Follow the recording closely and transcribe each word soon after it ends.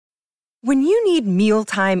When you need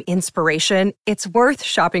mealtime inspiration, it's worth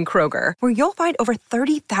shopping Kroger, where you'll find over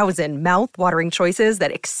 30,000 mouth-watering choices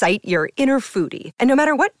that excite your inner foodie. And no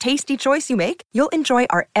matter what tasty choice you make, you'll enjoy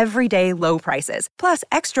our everyday low prices, plus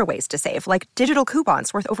extra ways to save, like digital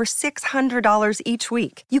coupons worth over $600 each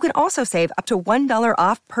week. You can also save up to $1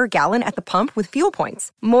 off per gallon at the pump with fuel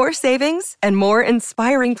points. More savings and more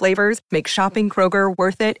inspiring flavors make shopping Kroger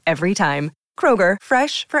worth it every time. Kroger,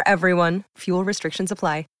 fresh for everyone. Fuel restrictions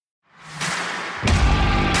apply.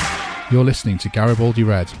 You're listening to Garibaldi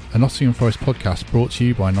Red, a Nottingham Forest podcast brought to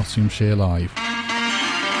you by Nottinghamshire Live.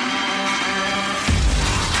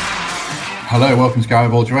 Hello, welcome to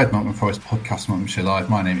Garibaldi Red, Nottingham Forest podcast, Nottinghamshire Live.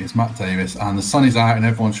 My name is Matt Davis, and the sun is out and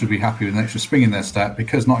everyone should be happy with an extra spring in their step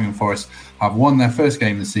because Nottingham Forest have won their first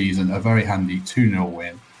game of the season, a very handy 2-0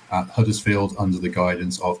 win at Huddersfield under the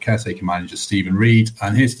guidance of caretaker manager Stephen Reid.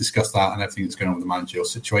 And here to discuss that and everything that's going on with the managerial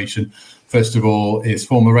situation, first of all, is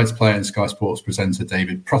former Reds player and Sky Sports presenter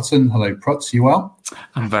David Prutton. Hello, Prutz, you well?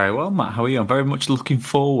 I'm very well, Matt. How are you? I'm very much looking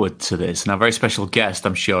forward to this. And our very special guest,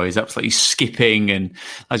 I'm sure, is absolutely skipping. And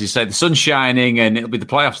as you say, the sun's shining and it'll be the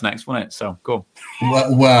playoffs next, won't it? So, go.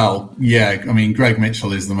 Well, yeah. I mean, Greg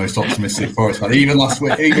Mitchell is the most optimistic Forest fan. Even last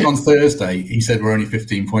week, even on Thursday, he said we're only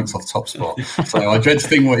 15 points off top spot. So I dread to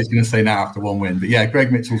think what he's going to say now after one win. But yeah, Greg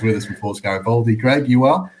Mitchell's with us from Forest Garibaldi. Greg, you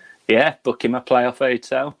well? Yeah, booking my playoff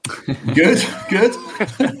hotel. Good.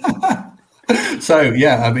 So,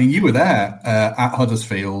 yeah, I mean, you were there at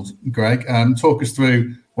Huddersfield, Greg. Talk us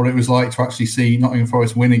through what it was like to actually see Nottingham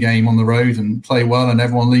Forest win a game on the road and play well and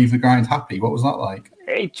everyone leave the ground happy. What was that like?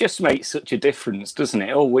 It just makes such a difference, doesn't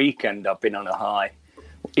it? All weekend I've been on a high.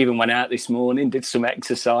 Even went out this morning, did some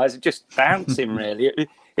exercise, just bouncing really.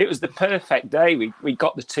 It was the perfect day. We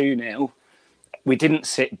got the 2-0. We didn't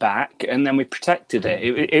sit back, and then we protected it.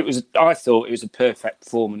 It was. I thought it was a perfect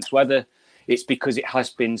performance. Whether it's because it has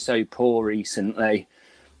been so poor recently,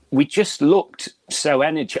 we just looked so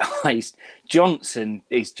energised. Johnson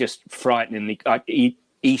is just frighteningly.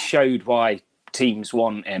 He showed why teams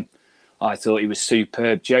want him. I thought he was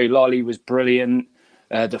superb. Joe Lolly was brilliant.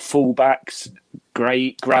 The fullbacks,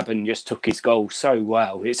 great. Graben just took his goal so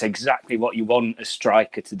well. It's exactly what you want a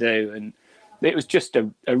striker to do, and it was just a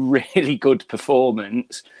really good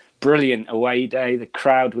performance. Brilliant away day. The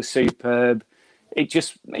crowd was superb. It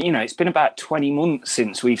just, it's been about 20 months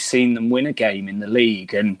since we've seen them win a game in the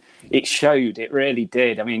league, and it showed. It really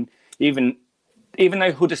did. I mean, even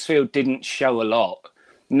though Huddersfield didn't show a lot,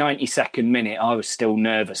 92nd minute, I was still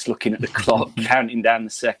nervous looking at the clock, counting down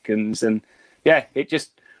the seconds. And yeah, it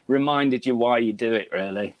just reminded you why you do it,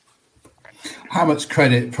 really. How much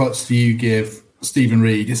credit, Protz, do you give Stephen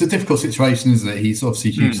Reid? It's a difficult situation, isn't it? He's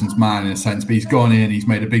obviously Houston's man in a sense, but he's gone in, he's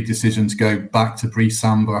made a big decision to go back to Brice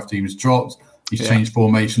Samba after he was dropped. He's changed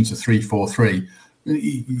formation to 3-4-3.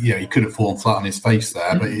 He could have fallen flat on his face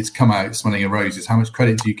there, but it's come out smelling of roses. How much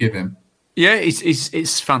credit do you give him? Yeah,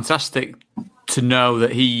 it's fantastic to know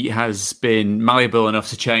that he has been malleable enough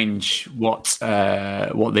to change what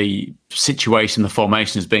the situation, the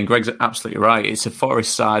formation has been. Greg's absolutely right. It's a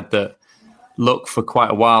Forest side that look for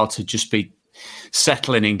quite a while to just be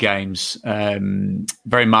settling in games,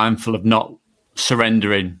 very mindful of not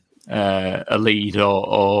surrendering a lead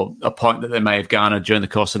or a point that they may have garnered during the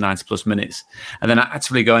course of 90 plus minutes, and then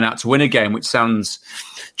actively going out to win a game, which sounds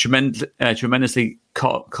tremendously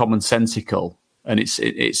commonsensical, and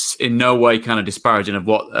it's in no way kind of disparaging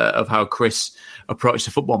of how Chris approached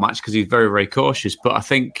the football match, because he's very, very cautious. But I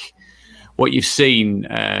think what you've seen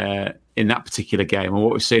in that particular game, and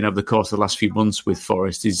what we've seen over the course of the last few months with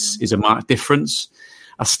Forest, is a marked difference.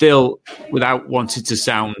 I still, without wanting to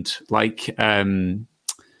sound like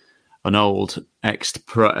an old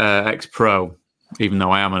ex-pro, even though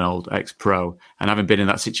I am an old ex-pro, and having been in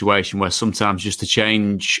that situation where sometimes just a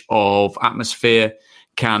change of atmosphere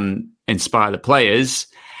can inspire the players,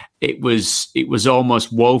 it was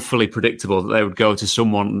almost woefully predictable that they would go to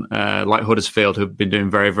someone like Huddersfield, who've been doing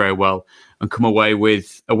very, very well, and come away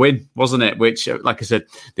with a win, wasn't it? Which, like I said,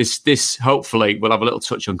 this hopefully we'll have a little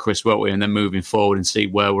touch on Chris, won't we? And then moving forward and see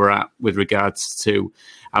where we're at with regards to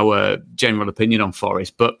our general opinion on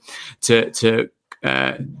Forest. But to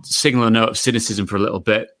signal a note of cynicism for a little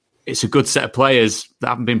bit, it's a good set of players that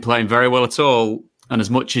haven't been playing very well at all. And as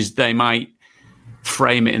much as they might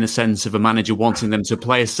frame it in the sense of a manager wanting them to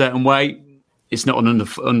play a certain way, it's not an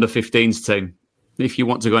under 15s team. If you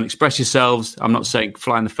want to go and express yourselves, I'm not saying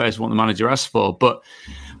fly in the face of what the manager asks for, but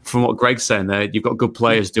from what Greg's saying there, you've got good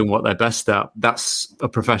players doing what they're best at. That's a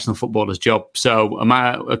professional footballer's job. So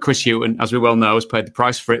Chris Hughton, as we well know, has paid the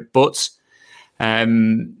price for it. But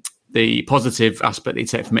the positive aspect that you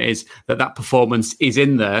take from it is that performance is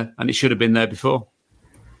in there, and it should have been there before.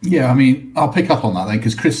 Yeah, I mean, I'll pick up on that then,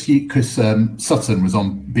 because Chris Sutton was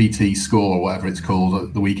on BT Score or whatever it's called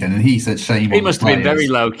at the weekend, and he said shame on the players. He must have been very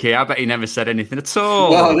low-key. I bet he never said anything at all.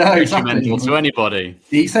 Well, no, exactly. To anybody.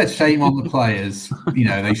 He said shame on the players.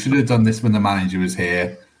 They should have done this when the manager was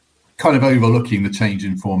here, kind of overlooking the change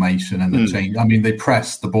in formation and the change. I mean, they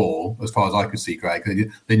pressed the ball, as far as I could see, Greg.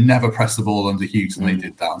 They never pressed the ball under Hughes, and they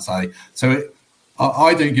did that. So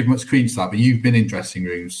I don't give much credence to that, but you've been in dressing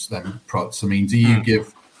rooms then, Prots. I mean, do you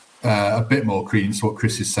give a bit more credence to what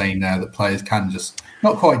Chris is saying there, that players can just,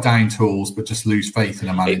 not quite down tools, but just lose faith in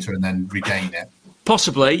a manager and then regain it?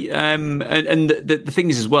 Possibly. And the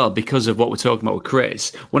thing is as well, because of what we're talking about with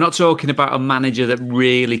Chris, we're not talking about a manager that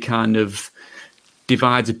really kind of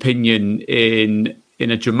divides opinion in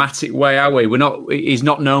a dramatic way, are we? He's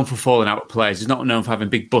not known for falling out with players. He's not known for having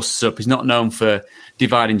big busts up. He's not known for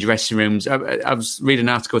dividing dressing rooms. I was reading an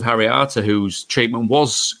article with Harry Arter, whose treatment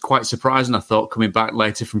was quite surprising, I thought, coming back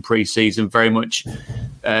later from pre-season, very much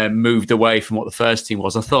moved away from what the first team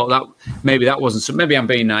was. I thought that maybe that wasn't so. Maybe I'm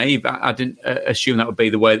being naive. I didn't assume that would be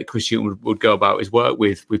the way that Chris Hughton would go about his work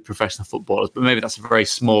with professional footballers, but maybe that's a very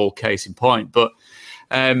small case in point. But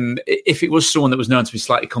if it was someone that was known to be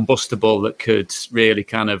slightly combustible, that could really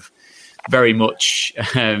kind of very much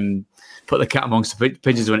put the cat amongst the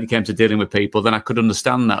pigeons when it came to dealing with people, then I could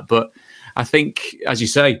understand that. But I think, as you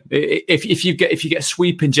say, if you get a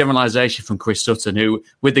sweeping generalisation from Chris Sutton, who,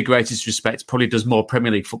 with the greatest respect, probably does more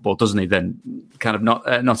Premier League football, doesn't he, than kind of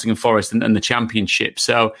Nottingham Forest and the Championship.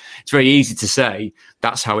 So it's very easy to say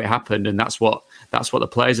that's how it happened and that's what the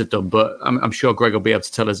players have done. But I'm sure Greg will be able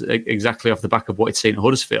to tell us exactly off the back of what he's seen at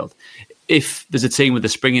Huddersfield. If there's a team with a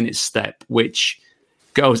spring in its step, which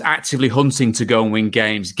goes actively hunting to go and win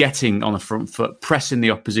games, getting on the front foot, pressing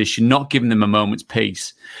the opposition, not giving them a moment's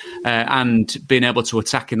peace, and being able to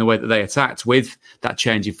attack in the way that they attacked with that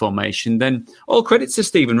change in formation, then all credit to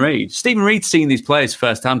Stephen Reid. Stephen Reid's seen these players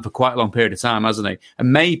firsthand for quite a long period of time, hasn't he?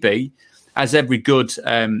 And maybe, as every good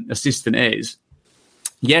assistant is,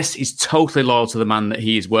 yes, he's totally loyal to the man that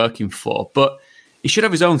he is working for, but he should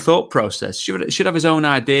have his own thought process, should have his own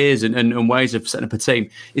ideas and ways of setting up a team.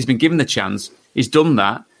 He's been given the chance. He's done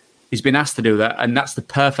that. He's been asked to do that. And that's the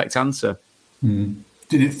perfect answer. Did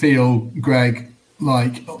it feel, Greg,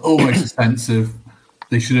 like almost a sense of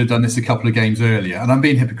they should have done this a couple of games earlier? And I'm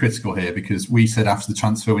being hypocritical here because we said after the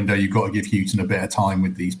transfer window, you've got to give Hughton a bit of time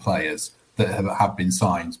with these players that have been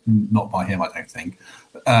signed. Not by him, I don't think.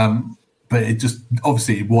 But it just,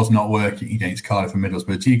 obviously, it was not working against Cardiff and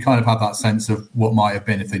Middlesbrough. Do you kind of have that sense of what might have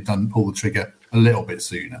been if they'd pull the trigger a little bit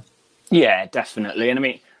sooner? Yeah, definitely. And I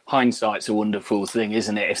mean, hindsight's a wonderful thing,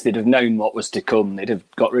 isn't it? If they'd have known what was to come, they'd have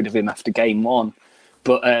got rid of him after game one.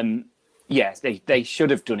 But they should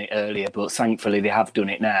have done it earlier, but thankfully they have done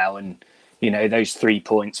it now. And, those 3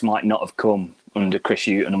 points might not have come under Chris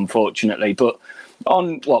Hughton, unfortunately. But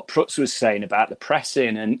on what Prutz was saying about the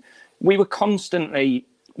pressing, and we were constantly,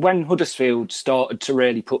 when Huddersfield started to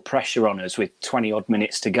really put pressure on us with 20 odd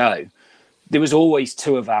minutes to go, there was always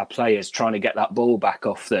two of our players trying to get that ball back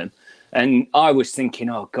off them. And I was thinking,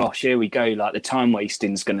 oh gosh, here we go. Like the time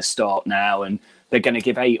wasting's going to start now and they're going to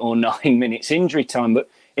give 8 or 9 minutes injury time. But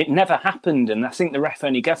it never happened. And I think the ref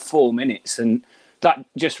only gave 4 minutes. And that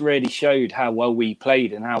just really showed how well we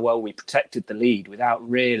played and how well we protected the lead without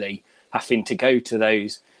really having to go to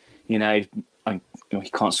those, you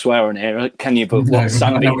can't swear on here, can you? But what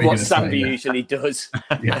Sambi usually does,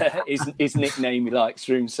 his nickname he likes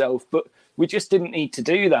for himself. But we just didn't need to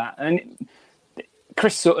do that. And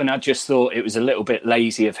Chris Sutton, I just thought it was a little bit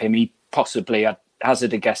lazy of him. He possibly, I'd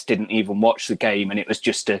hazard a guess, didn't even watch the game, and it was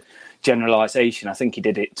just a generalisation. I think he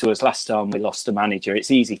did it to us last time we lost a manager.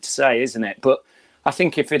 It's easy to say, isn't it? But I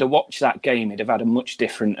think if he'd have watched that game, he'd have had a much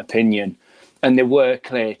different opinion. And there were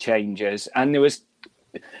clear changes, and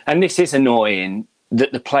this is annoying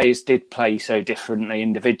that the players did play so differently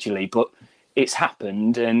individually, but it's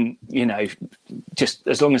happened. And, just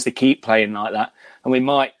as long as they keep playing like that, and we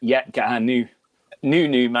might yet get our new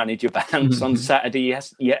manager bounce on Saturday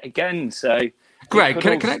yet again. So, Greg,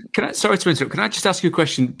 can I, sorry to interrupt, can I just ask you a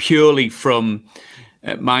question purely from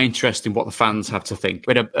my interest in what the fans have to think?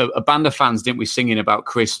 We had a band of fans, didn't we, singing about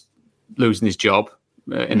Chris losing his job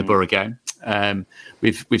in the Borough game.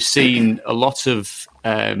 We've seen a lot of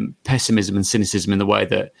pessimism and cynicism in the way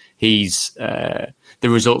that he's the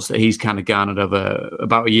results that he's kind of garnered over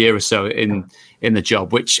about a year or so in the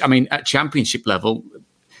job, which, I mean, at Championship level,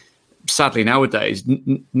 sadly nowadays,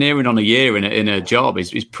 nearing on a year in a job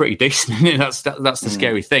is pretty decent. That's the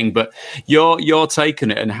scary thing. But your take on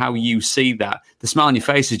it and how you see that, the smile on your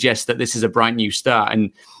face suggests that this is a bright new start.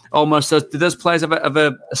 And almost, do those players have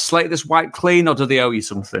a slate that's wiped clean, or do they owe you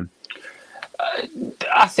something?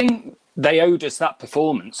 I think they owed us that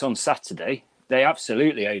performance on Saturday. They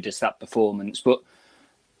absolutely owed us that performance. But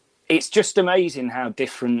it's just amazing how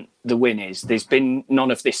different the win is. There's been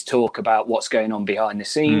none of this talk about what's going on behind the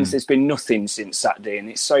scenes. There's been nothing since Saturday, and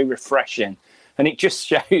it's so refreshing. And it just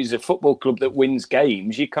shows a football club that wins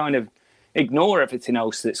games, you kind of ignore everything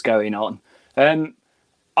else that's going on.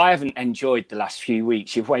 I haven't enjoyed the last few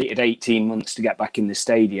weeks. You've waited 18 months to get back in the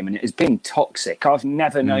stadium, and it has been toxic. I've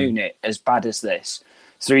never known it as bad as this.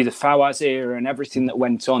 Through the Fawaz era and everything that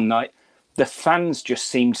went on, like, the fans just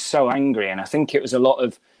seemed so angry. And I think it was a lot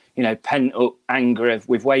of, pent up anger of,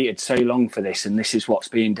 we've waited so long for this and this is what's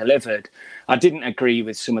being delivered. I didn't agree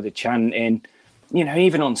with some of the chanting.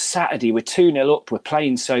 Even on Saturday, we're 2-0 up, we're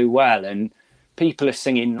playing so well, and people are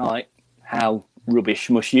singing like, how rubbish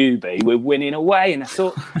must you be? We're winning away. And I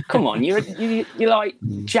thought, come on, you're like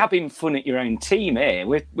jabbing fun at your own team here.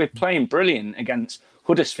 We're playing brilliant against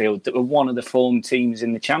Huddersfield, that were one of the form teams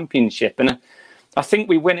in the Championship. And I think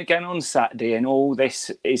we win again on Saturday, and all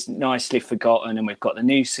this is nicely forgotten, and we've got the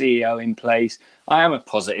new CEO in place. I am a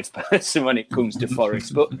positive person when it comes to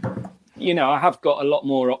Forest, but I have got a lot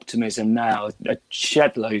more optimism now, a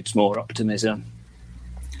shed loads more optimism.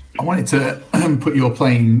 I wanted to put your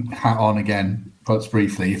playing hat on again, perhaps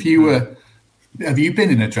briefly. Have you been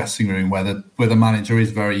in a dressing room where the manager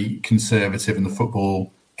is very conservative and the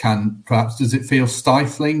football does it feel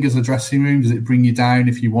stifling as a dressing room? Does it bring you down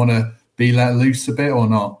if you want to be let loose a bit or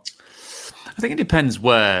not? I think it depends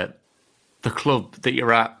where the club that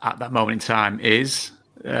you're at that moment in time is.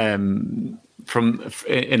 In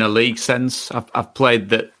a league sense, I've played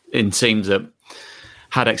that in teams that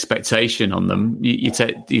had expectation on them. You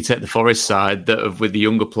take the Forest side with the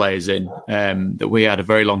younger players in that we had a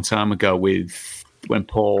very long time ago when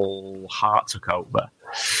Paul Hart took over.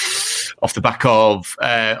 Off the back of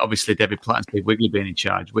obviously David Platt and Steve Wigley being in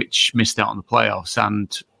charge, which missed out on the playoffs.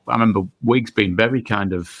 And I remember Wiggs being very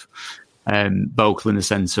kind of vocal in the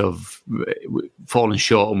sense of falling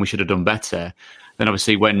short and we should have done better. Then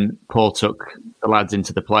obviously when Paul took the lads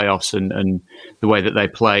into the playoffs and the way that they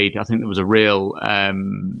played, I think there was a real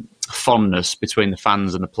fondness between the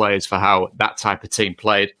fans and the players for how that type of team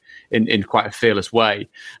played in quite a fearless way.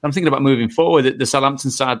 I'm thinking about moving forward. The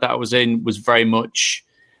Southampton side that I was in was very much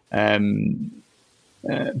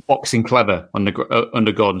boxing clever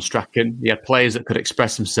under Gordon Strachan. He had players that could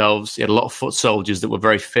express themselves. He had a lot of foot soldiers that were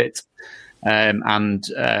very fit and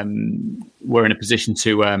were in a position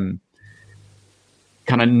to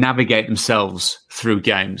kind of navigate themselves through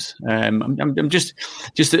games. I'm just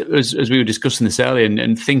as we were discussing this earlier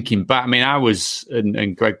and thinking back. I mean, I was,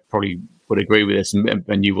 and Greg probably would agree with this,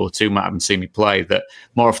 and you will too, Matt, having seen me play, that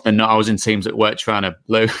more often than not, I was in teams that weren't trying to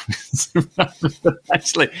lose,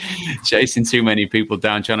 actually chasing too many people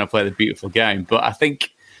down, trying to play the beautiful game. But I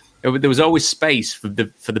think there was always space for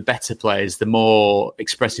the better players, the more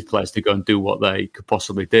expressive players, to go and do what they could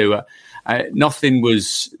possibly do. Nothing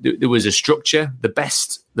was. There was a structure. The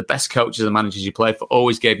best coaches and managers you play for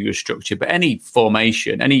always gave you a structure. But any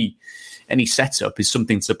formation, any setup is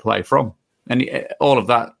something to play from. And all of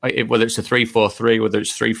that, whether it's a 3-4-3, whether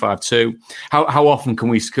it's 3-5-2, how often can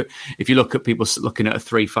we? If you look at people looking at a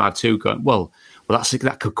 3-5-2, going, well,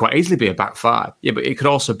 that could quite easily be a back five. Yeah, but it could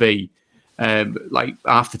also be like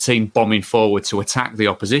half the team bombing forward to attack the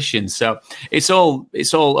opposition. So it's all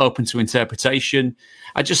open to interpretation.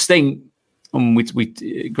 I just think,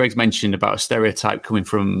 Greg's mentioned about a stereotype coming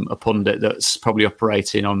from a pundit that's probably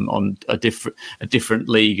operating on a different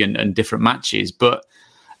league and different matches, but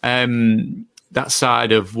that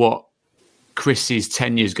side of what Chris's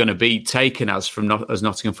tenure is going to be taken as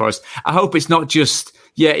Nottingham Forest. I hope it's not just,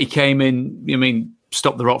 he came in,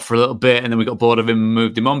 stopped the rot for a little bit and then we got bored of him and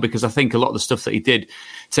moved him on, because I think a lot of the stuff that he did,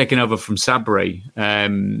 taking over from Sabri,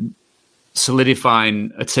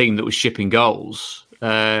 solidifying a team that was shipping goals,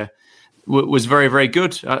 was very, very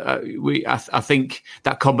good. I think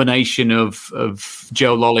that combination of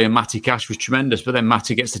Joe Lolly and Matty Cash was tremendous, but then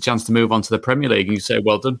Matty gets the chance to move on to the Premier League and you say,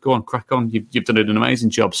 well done, go on, crack on, you've done an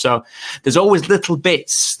amazing job. So there's always little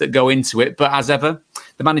bits that go into it, but as ever,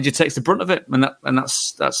 the manager takes the brunt of it, and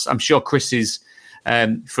that's I'm sure Chris is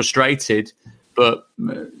frustrated, but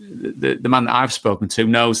the man that I've spoken to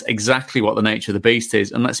knows exactly what the nature of the beast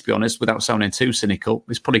is, and let's be honest, without sounding too cynical,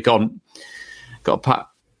 he's probably got a pat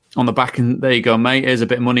on the back and there you go, mate, here's a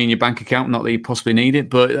bit of money in your bank account, not that you possibly need it,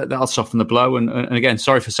 but that'll soften the blow. And again,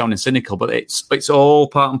 sorry for sounding cynical, but it's all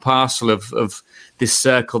part and parcel of this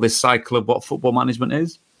circle, this cycle of what football management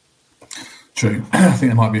is. True. I think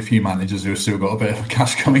there might be a few managers who have still got a bit of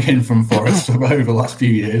cash coming in from Forest over the last few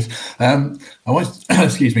years. I want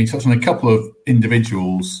to, touch on a couple of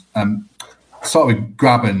individuals. start with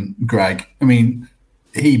Grabban, Greg. I mean,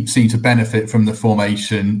 he seemed to benefit from the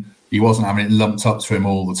formation. He wasn't having it lumped up to him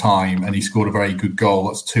all the time, and he scored a very good goal.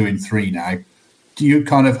 That's 2 in 3 now. Do you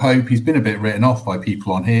kind of hope, he's been a bit written off by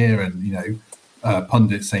people on here and, you know,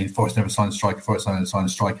 pundits saying Forest never signed a striker, Forest never signed a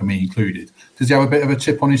striker, me included. Does he have a bit of a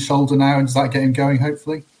chip on his shoulder now, and does that get him going,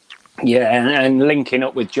 hopefully? Yeah, and linking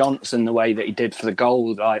up with Johnson the way that he did for the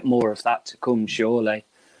goal, like more of that to come, surely.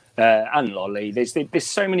 And Lolly, there's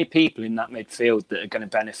so many people in that midfield that are going to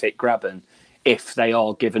benefit Grabban if they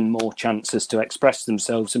are given more chances to express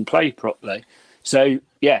themselves and play properly. So,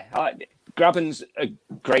 yeah, Grabban's a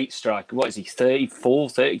great striker. What is he, 34,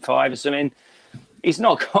 35 or something? He's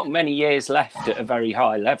not got many years left at a very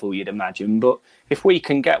high level, you'd imagine. But if we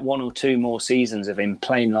can get 1 or 2 more seasons of him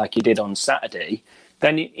playing like he did on Saturday,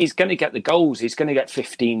 then he's going to get the goals. He's going to get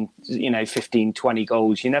 15, 20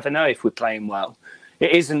 goals. You never know if we're playing well.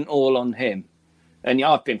 It isn't all on him. And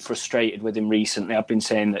I've been frustrated with him recently. I've been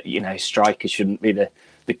saying that, strikers shouldn't be the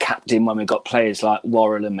captain when we've got players like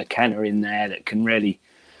Worrell and McKenna in there that can really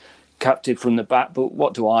captain from the back. But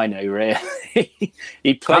what do I know, really?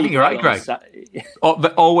 He played. I think you're right, Greg.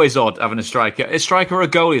 Always odd having a striker or a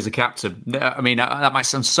goalie as a captain. I mean, that might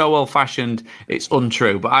sound so old-fashioned. It's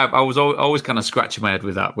untrue, but I was always kind of scratching my head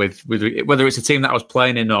with that. With whether it's a team that I was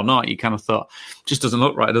playing in or not, you kind of thought, just doesn't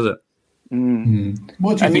look right, does it?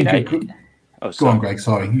 What do you think? Go on, Greg.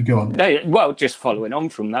 Sorry, you go on. No, well, just following on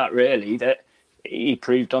from that, really, that he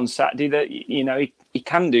proved on Saturday that he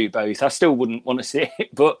can do both. I still wouldn't want to see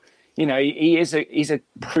it, but he's a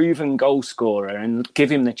proven goal scorer, and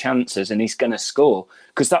give him the chances, and he's going to score,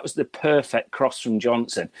 because that was the perfect cross from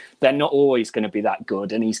Johnson. They're not always going to be that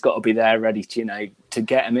good, and he's got to be there ready to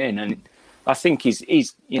get him in. And I think he's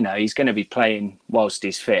going to be playing whilst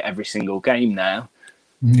he's fit every single game now.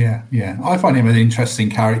 Yeah. I find him an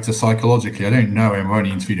interesting character psychologically. I don't know him. I've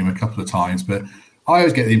only interviewed him a couple of times, but I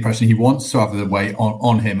always get the impression he wants to have the weight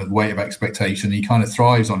on him, the weight of expectation. He kind of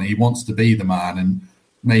thrives on it. He wants to be the man, and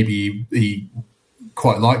maybe he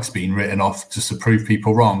quite likes being written off just to prove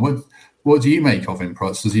people wrong. What do you make of him,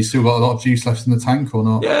 Protz? Has he still got a lot of juice left in the tank or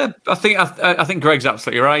not? Yeah, I think Greg's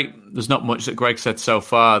absolutely right. There's not much that Greg said so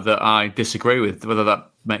far that I disagree with. Whether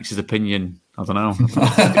that makes his opinion, I don't know.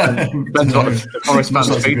 Depends what the Forest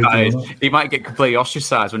fans' feedback is. He might get completely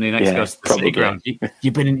ostracised when he next goes to the City ground.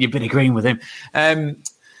 You've been agreeing with him,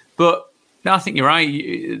 but no, I think you're right.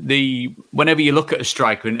 Whenever you look at a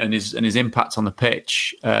striker and his impact on the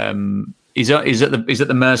pitch, he's at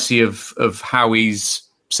the mercy of how he's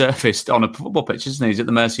surfaced on a football pitch, isn't he? He's at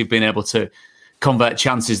the mercy of being able to convert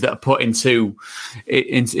chances that are put into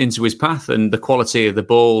his path, and the quality of the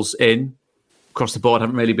balls in across the board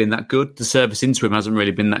haven't really been that good. The service into him hasn't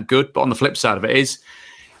really been that good. But on the flip side of it is,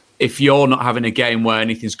 if you're not having a game where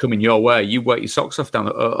anything's coming your way, you work your socks off down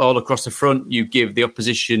all across the front. You give the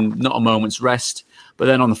opposition not a moment's rest. But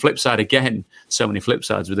then on the flip side again, so many flip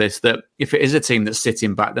sides with this, that if it is a team that's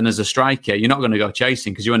sitting back, then as a striker, you're not going to go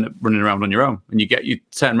chasing, because you end up running around on your own. And you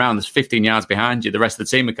turn around, there's 15 yards behind you. The rest of the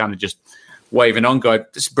team are kind of just waving on, going,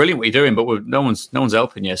 "It's brilliant what you're doing," but no one's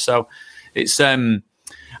helping you. So it's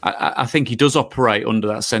I think he does operate under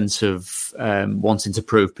that sense of wanting to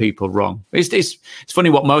prove people wrong. It's funny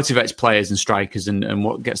what motivates players and strikers and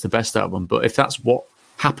what gets the best out of them. But if that's what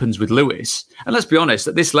happens with Lewis, and let's be honest,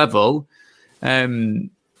 at this level,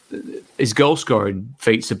 his goal scoring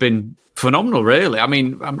feats have been phenomenal, really. I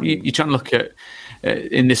mean, you're trying to look at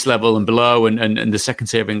in this level and below, and the second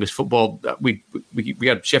tier of English football. We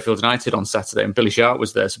had Sheffield United on Saturday, and Billy Sharp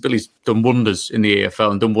was there. So Billy's done wonders in the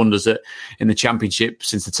EFL and done wonders in the Championship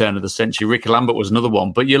since the turn of the century. Ricky Lambert was another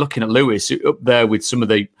one. But you're looking at Lewis up there with some of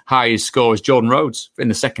the highest scorers, Jordan Rhodes in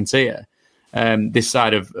the second tier, this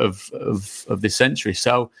side of this century.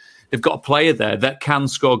 So they've got a player there that can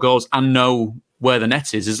score goals and know where the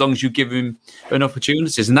net is, as long as you give him an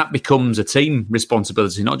opportunities, and that becomes a team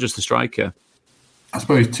responsibility, not just the striker. I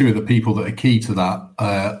suppose two of the people that are key to that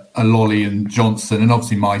are Lolly and Johnson, and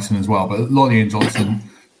obviously Myton as well. But Lolly and Johnson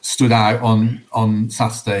stood out on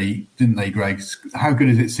Saturday, didn't they, Greg? How good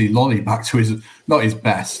is it to see Lolly back to not his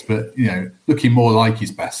best, but looking more like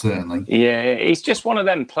his best, certainly. Yeah, he's just one of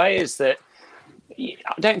them players that I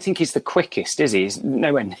don't think he's the quickest, is he? He's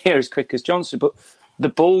nowhere near as quick as Johnson, but the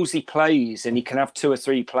balls he plays, and he can have 2 or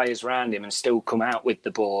 3 players around him and still come out with the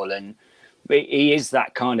ball. And he is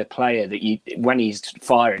that kind of player that when he's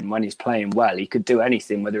firing, when he's playing well, he could do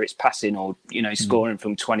anything, whether it's passing or scoring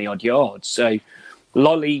from 20 odd yards. So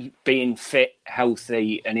Lolly being fit,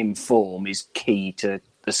 healthy, and in form is key to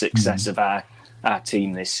the success of our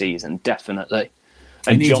team this season, definitely.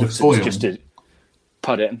 And Johnson's just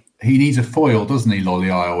pardon. he needs a foil, doesn't he,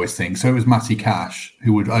 Lolly? I always think. So it was Matty Cash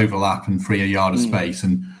who would overlap and free a yard of space,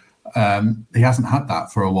 and he hasn't had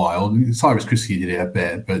that for a while. Cyrus Christie did it a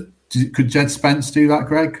bit, but could Jed Spence do that,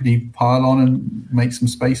 Greg? Could he pile on and make some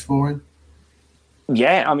space for him?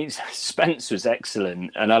 Yeah, I mean, Spence was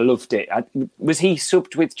excellent, and I loved it. Was he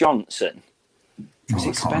subbed with Johnson? Was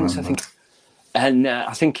it Spence? I think. And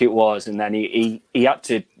I think it was, and then he had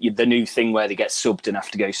to the new thing where they get subbed and have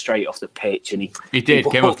to go straight off the pitch, and he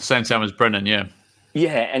came off the same time as Brennan, yeah.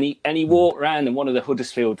 Yeah, and he walked around, and one of the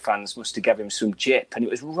Huddersfield fans must have given him some jip, and it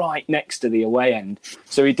was right next to the away end,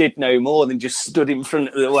 so he did no more than just stood in front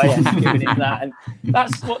of the away end giving him that, and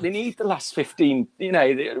that's what they need the last 15.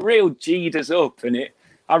 The real G'd us up, and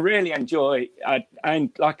I really enjoy. I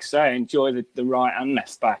like I say, I enjoy the right and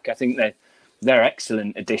left back. I think they're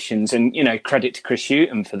excellent additions, and credit to Chris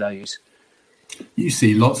Hughton for those. You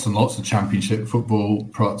see lots and lots of Championship football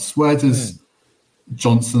prots. Where does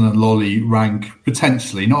Johnson and Lolly rank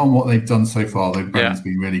potentially? Not on what they've done so far, though Brennan's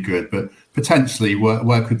been really good, but potentially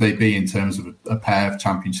where could they be in terms of a pair of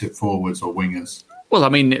Championship forwards or wingers? Well, I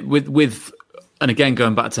mean, with and again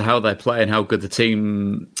going back to how they play and how good the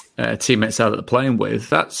teammates are that they're playing with,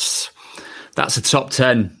 that's a top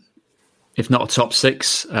 10, if not a top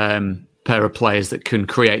 6. Pair of players that can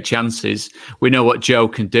create chances. We know what Joe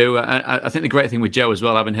can do. I think the great thing with Joe as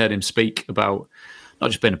well, having heard him speak about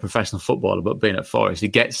not just being a professional footballer, but being at Forest, he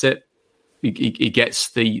gets it. He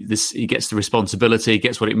gets the responsibility. He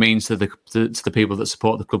gets what it means to the people that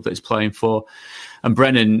support the club that he's playing for. And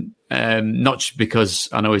Brennan, not just because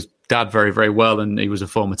I know his dad very, very well, and he was a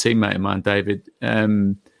former teammate of mine, David.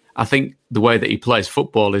 I think the way that he plays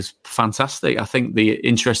football is fantastic. I think the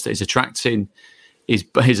interest that he's attracting.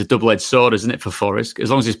 He's a double-edged sword, isn't it, for Forest? As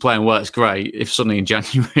long as he's playing well, it's great. If suddenly in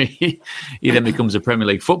January he then becomes a Premier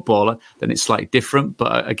League footballer, then it's slightly different.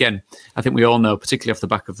 But again, I think we all know, particularly off the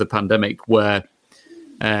back of the pandemic, where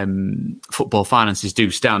football finances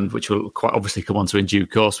do stand, which will quite obviously come on to in due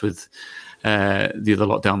course with the other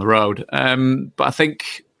lot down the road. But I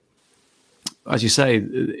think, as you say,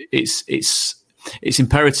 it's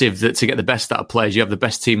imperative that to get the best out of players, you have the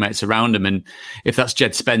best teammates around them. And if that's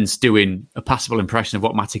Jed Spence doing a passable impression of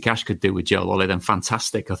what Matty Cash could do with Joe Lolly, then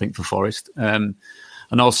fantastic, I think, for Forest. And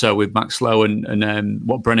also with Max Lowe and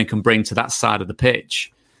what Brennan can bring to that side of the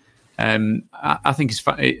pitch. I think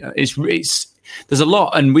it's there's a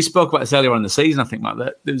lot, and we spoke about this earlier on in the season, I think, Matt,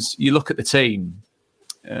 that you look at the team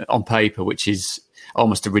on paper, which is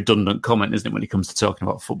almost a redundant comment, isn't it, when it comes to talking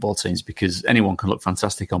about football teams, because anyone can look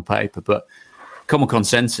fantastic on paper, but common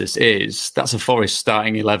consensus is that's a Forest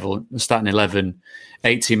starting 11,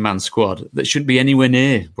 18-man squad that shouldn't be anywhere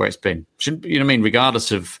near where it's been. Shouldn't, you know what I mean?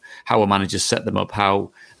 Regardless of how a manager set them up,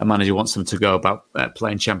 how a manager wants them to go about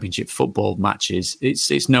playing Championship football matches,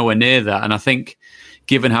 it's nowhere near that. And I think,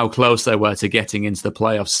 given how close they were to getting into the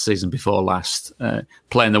playoffs the season before last,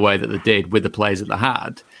 playing the way that they did with the players that they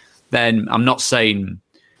had, then I'm not saying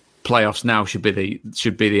playoffs now should be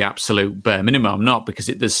the absolute bare minimum. I'm not, because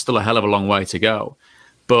there's still a hell of a long way to go.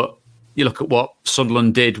 But you look at what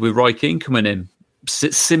Sunderland did with Roy Keane coming in,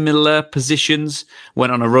 similar positions,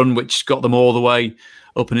 went on a run which got them all the way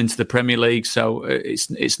up and into the Premier League. So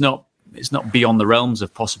it's not beyond the realms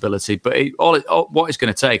of possibility. But what it's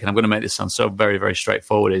going to take, and I'm going to make this sound so very, very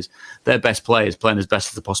straightforward, is their best players playing as best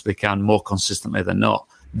as they possibly can, more consistently than not.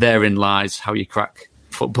 Therein lies how you crack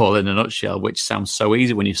football in a nutshell, which sounds so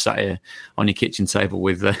easy when you've sat here on your kitchen table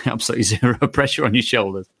with absolutely zero pressure on your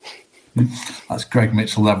shoulders. That's Greg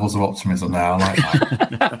Mitchell levels of optimism now. I like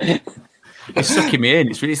that. It's sucking me in.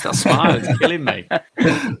 It's really that smile. It's killing me.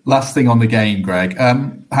 Last thing on the game, Greg.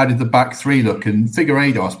 How did the back three look? And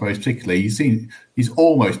Figueiredo, I suppose, particularly, he's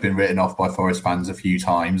almost been written off by Forest fans a few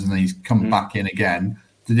times, and then he's come back in again.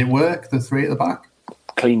 Did it work, the three at the back?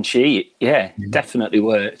 Clean sheet, yeah, definitely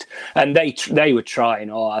worked. And they were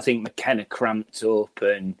trying. I think McKenna cramped up,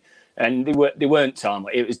 and they weren't time.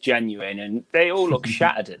 It was genuine, and they all looked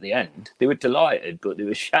shattered at the end. They were delighted, but they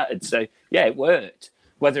were shattered. So yeah, it worked.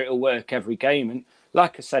 Whether it'll work every game, and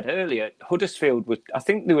like I said earlier, Huddersfield I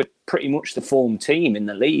think they were pretty much the form team in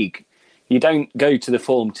the league. You don't go to the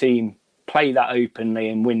form team, play that openly,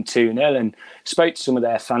 and win 2-0. And spoke to some of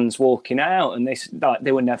their fans walking out, and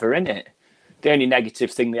they were never in it. The only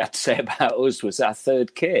negative thing they had to say about us was our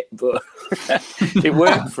third kit, but it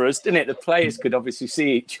worked for us, didn't it? The players could obviously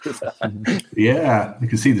see each other. Yeah, you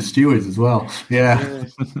can see the stewards as well. Yeah.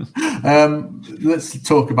 Let's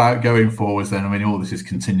talk about going forwards then. I mean, all this is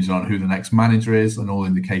contingent on who the next manager is, and all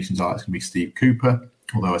indications are it's going to be Steve Cooper,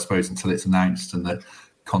 although I suppose until it's announced and the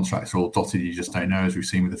contracts are all dotted, you just don't know, as we've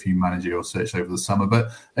seen with a few managerial search over the summer.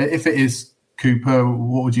 But if it is Cooper,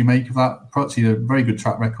 what would you make of that? Perhaps he had a very good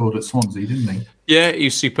track record at Swansea, didn't he? Yeah, he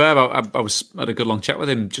was superb. I had a good long chat with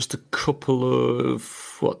him just a couple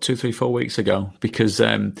of 2, 3, 4 weeks ago, because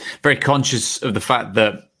very conscious of the fact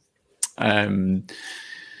that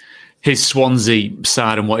his Swansea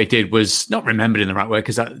side and what he did was not remembered in the right way,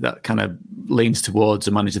 because that kind of leans towards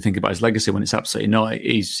a manager thinking about his legacy when it's absolutely not.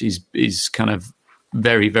 He's kind of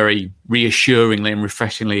very, very reassuringly and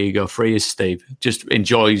refreshingly ego-free as Steve. Just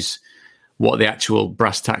enjoys what the actual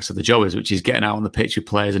brass tacks of the job is, which is getting out on the pitch with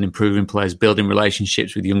players and improving players, building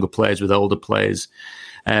relationships with younger players, with older players,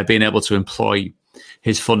 being able to employ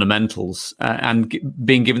his fundamentals and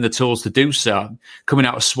being given the tools to do so. Coming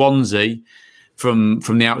out of Swansea, from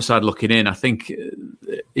the outside looking in, I think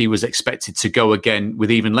he was expected to go again with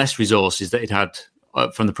even less resources that he'd had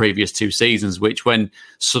from the previous 2 seasons, which when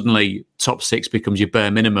suddenly top 6 becomes your bare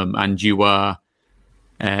minimum and you are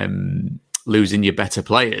losing your better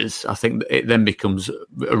players, I think it then becomes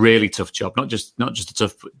a really tough job, not just a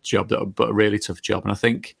tough job, but a really tough job. And I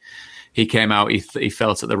think he came out, he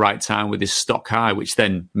felt at the right time with his stock high, which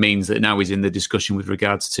then means that now he's in the discussion with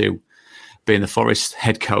regards to being the Forest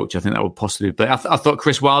head coach. I think that would possibly be. But I thought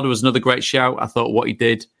Chris Wilder was another great shout. I thought what he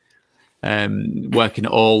did, working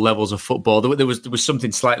at all levels of football, there was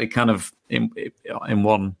something slightly kind of in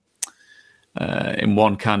one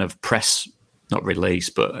kind of press, not release,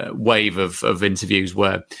 but wave of interviews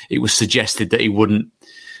where it was suggested that he wouldn't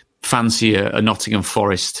fancy a Nottingham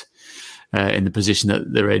Forest in the position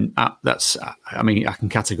that they're in. I can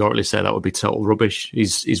categorically say that would be total rubbish.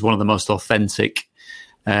 He's one of the most authentic,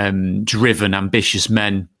 driven, ambitious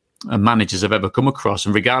men and managers I've ever come across.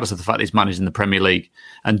 And regardless of the fact that he's managed in the Premier League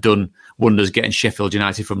and done wonders getting Sheffield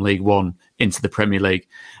United from League One into the Premier League,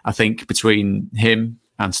 I think between him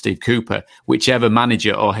and Steve Cooper, whichever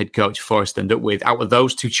manager or head coach Forest end up with, out of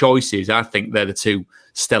those 2 choices, I think they're the 2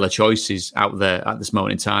 stellar choices out there at this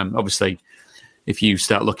moment in time. Obviously, if you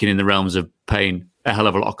start looking in the realms of paying a hell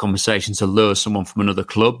of a lot of compensation to lure someone from another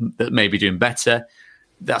club that may be doing better,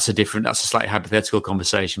 that's a slightly hypothetical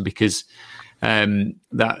conversation, because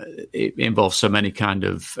that it involves so many kind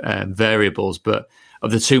of variables. But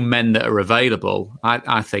of the 2 men that are available,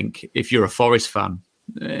 I think if you're a Forest fan,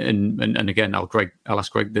 and again, I'll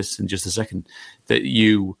ask Greg this in just a second, that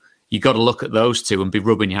you got to look at those 2 and be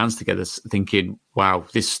rubbing your hands together, thinking, wow,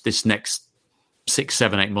 this next 6,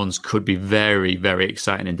 7, 8 months could be very, very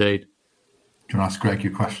exciting indeed. Do you want to ask Greg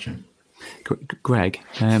your question? Greg,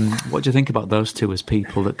 what do you think about those 2 as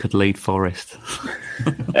people that could lead Forest?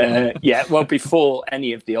 Well, before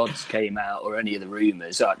any of the odds came out or any of the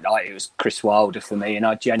rumours, it was Chris Wilder for me, and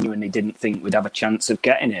I genuinely didn't think we'd have a chance of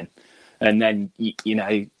getting him. And then,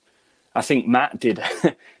 I think Matt did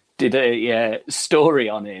a story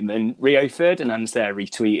on him, and Rio Ferdinand's there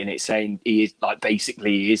retweeting it, saying he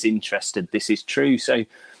is interested. This is true. So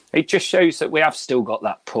it just shows that we have still got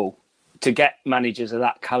that pull to get managers of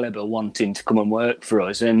that calibre wanting to come and work for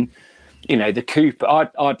us. And, the Cooper,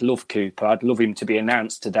 I'd love Cooper. I'd love him to be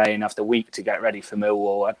announced today and have the week to get ready for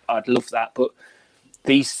Millwall. I'd love that. But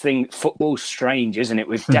these things, football's strange, isn't it?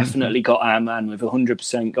 We've definitely got our man. We've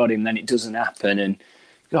 100% got him. Then it doesn't happen. And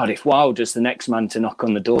God, if Wilder's the next man to knock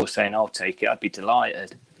on the door saying, I'll take it, I'd be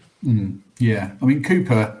delighted. Yeah. I mean,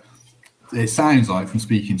 Cooper, it sounds like from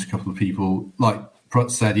speaking to a couple of people, like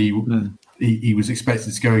Prutz said, he was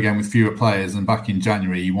expected to go again with fewer players, and back in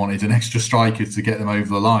January he wanted an extra striker to get them over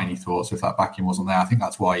the line, he thought. So if that backing wasn't there, I think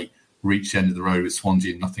that's why he reached the end of the road with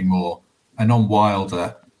Swansea and nothing more. And on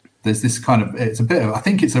Wilder, there's this kind of, I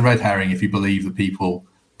think it's a red herring if you believe the people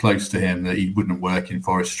close to him that he wouldn't work in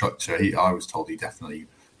Forest structure. I was told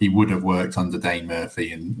he would have worked under Dane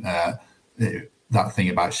Murphy, and that thing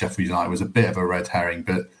about Sheffield United was a bit of a red herring.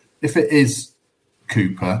 But if it is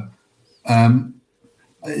Cooper,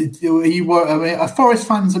 Forest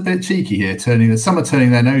fans a bit cheeky here, some are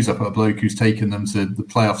turning their nose up at a bloke who's taken them to the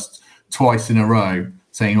playoffs twice in a row,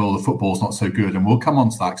 saying, the football's not so good. And we'll come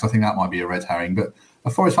on to that, because I think that might be a red herring. But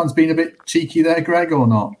are Forest fans being a bit cheeky there, Greg, or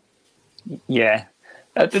not? Yeah.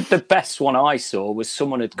 The best one I saw was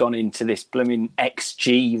someone had gone into this blooming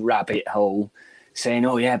XG rabbit hole, saying,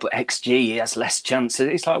 but XG has less chances.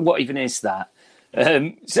 It's like, what even is that?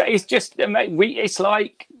 So it's just, it's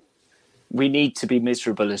like, we need to be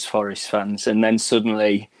miserable as Forest fans, and then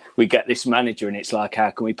suddenly we get this manager and it's like, how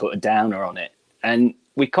can we put a downer on it? And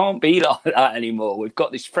we can't be like that anymore. We've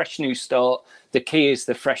got this fresh new start. The key is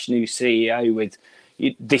the fresh new CEO. With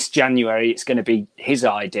this January, it's going to be his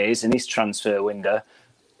ideas and his transfer window.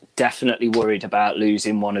 Definitely worried about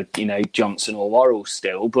losing one of Johnson or Worrell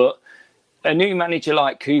still, but a new manager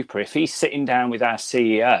like Cooper, if he's sitting down with our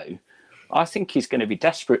CEO, I think he's going to be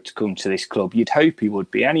desperate to come to this club. You'd hope he would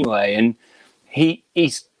be anyway. And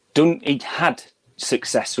He'd had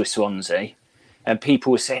success with Swansea, and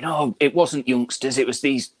people were saying, "Oh, it wasn't youngsters; it was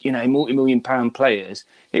these, multi-million-pound players."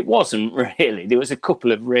 It wasn't really. There was a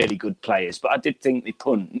couple of really good players, but I did think they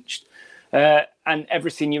punched. And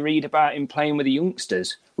everything you read about him playing with the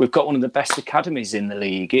youngsters, we've got one of the best academies in the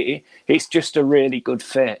league. It's just a really good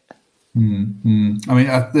fit. Mm-hmm. I mean,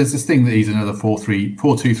 there's this thing that he's another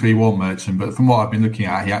 4-2-3-1 merchant, but from what I've been looking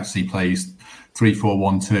at, he actually plays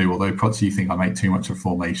 3-4-1-2. Although perhaps you think I make too much of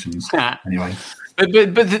formations. Anyway, but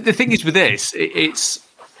the thing is with this, it's.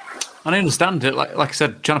 And I understand it. Like I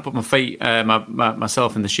said, trying to put my feet,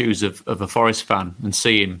 myself in the shoes of a Forest fan and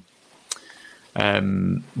seeing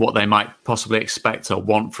what they might possibly expect or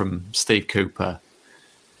want from Steve Cooper.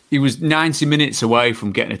 He was 90 minutes away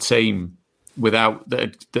from getting a team with a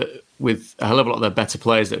hell of a lot of the better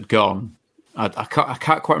players that had gone. I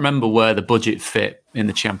can't quite remember where the budget fit in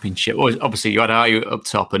the Championship. Obviously, you had Ayew up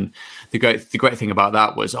top, and the great thing about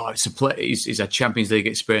that was, he's had Champions League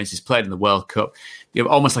experience. He's played in the World Cup.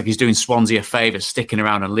 Almost like he's doing Swansea a favour, sticking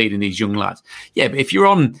around and leading these young lads. Yeah, but if you're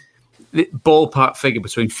on the ballpark figure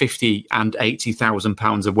between £50,000 and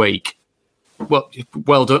 £80,000 a week,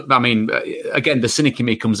 well done. I mean, again, the cynic in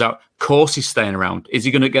me comes out. Of course, he's staying around. Is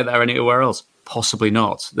he going to get there anywhere else? Possibly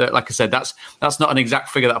not. Like I said, that's not an exact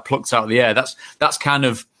figure that I plucked out of the air. That's kind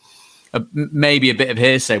of maybe a bit of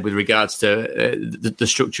hearsay with regards to the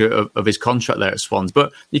structure of his contract there at Swans.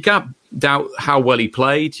 But you can't doubt how well he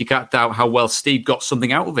played. You can't doubt how well Steve got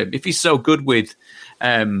something out of him. If he's so good with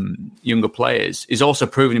younger players, he's also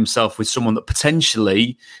proven himself with someone that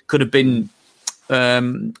potentially could have been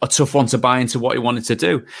a tough one to buy into what he wanted to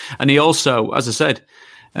do. And he also, as I said,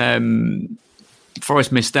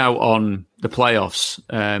 Forest missed out on the playoffs,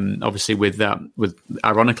 obviously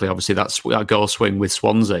ironically, that's that goal swing with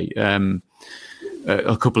Swansea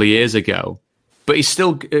a couple of years ago. But he's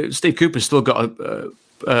still Steve Cooper's still got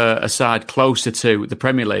a side closer to the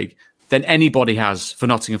Premier League than anybody has for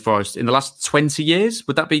Nottingham Forest in the last 20 years.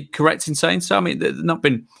 Would that be correct in saying so? I mean, they've not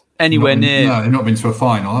been anywhere near. No, they've not been to a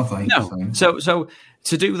final, have they? No. So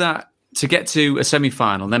to do that, to get to a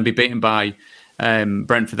semi-final, then be beaten by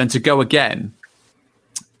Brentford, then to go again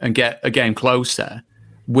and get a game closer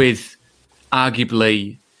with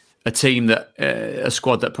arguably a team a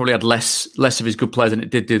squad that probably had less of his good players than it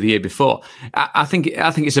did do the year before. I think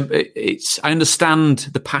it's. I understand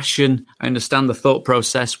the passion. I understand the thought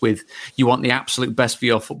process with you want the absolute best for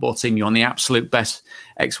your football team. You want the absolute best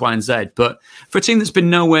X, Y, and Z. But for a team that's been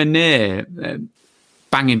nowhere near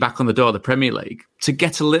banging back on the door of the Premier League, to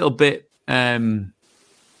get a little bit.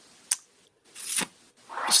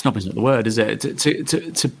 Snobbing's not the word, is it?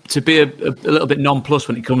 To be a little bit nonplussed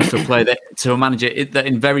when it comes to a player to a manager that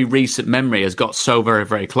in very recent memory has got so very,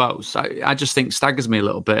 very close. I just think staggers me a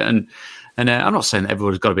little bit. And I'm not saying that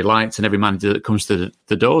everyone's got to be liked and every manager that comes to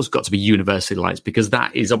the door has got to be universally liked, because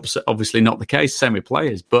that is obviously not the case. Same with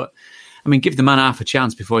players. But I mean, give the man half a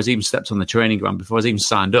chance before he's even stepped on the training ground, before he's even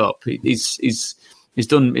signed up. He's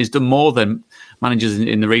done more than managers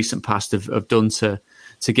in the recent past have done to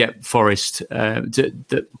get Forest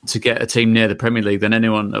to get a team near the Premier League than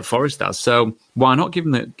anyone at Forest has. So why not give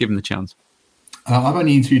him the chance? I've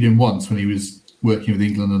only interviewed him once when he was working with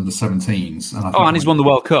England under 17s. And he's won the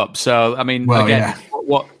World Cup. So I mean,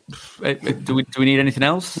 what do we need anything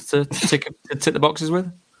else to tick the boxes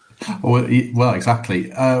with? Well,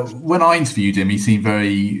 exactly. When I interviewed him, he seemed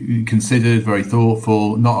very considered, very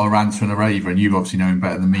thoughtful, not a ranter and a raver. And you obviously know him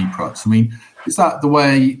better than me, Prutz. I mean, is that the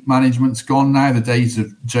way management's gone now? The days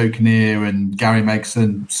of Joe Kinnear and Gary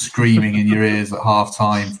Megson screaming in your ears at half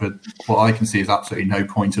time for what I can see is absolutely no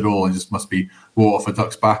point at all, and just must be water for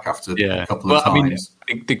ducks back after a couple of times.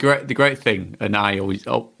 I mean, the great thing, and I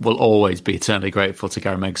will always be eternally grateful to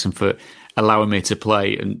Gary Megson for allowing me to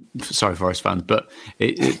play. And sorry, Forest fans, but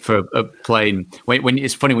for playing. When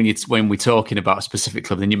it's funny when we're talking about a specific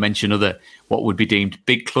club, then you mention other what would be deemed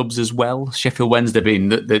big clubs as well. Sheffield Wednesday being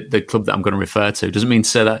the club that I'm going to refer to doesn't mean to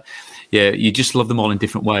say that. Yeah, you just love them all in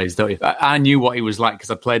different ways, don't you? I knew what he was like because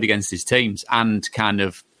I played against his teams and kind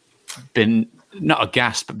of been not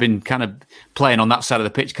aghast, but been kind of playing on that side of the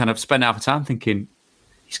pitch. Kind of spend half the time thinking,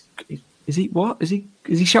 is he what? Is he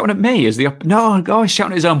shouting at me? He's shouting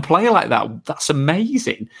at his own player like that. That's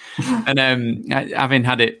amazing. And having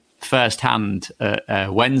had it firsthand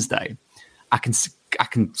Wednesday, I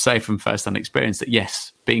can say from first-hand experience that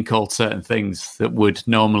yes, being called certain things that would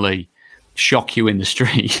normally shock you in the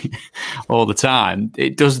street all the time,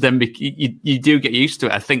 it does then you do get used to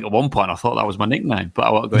it. I think at one point I thought that was my nickname, but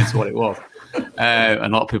I won't go into what it was. And a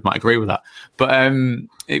lot of people might agree with that. But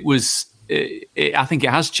it was. I think it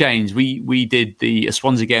has changed. We did a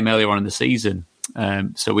Swansea game earlier on in the season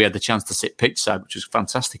So we had the chance to sit pitch side, which was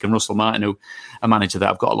fantastic. And Russell Martin, who a manager that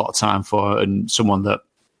I've got a lot of time for, and someone that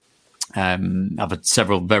I've had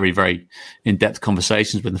several very, very in-depth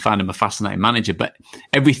conversations with, and found him a fascinating manager. But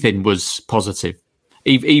everything was positive.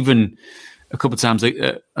 Even a couple of times, maybe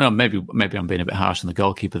I'm being a bit harsh on the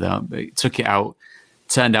goalkeeper there. But he took it out,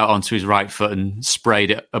 turned out onto his right foot and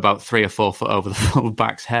sprayed it about 3 or 4 foot over the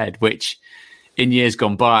full-back's head, which in years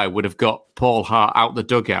gone by would have got Paul Hart out the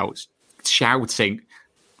dugout shouting,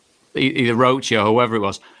 either Roche or whoever it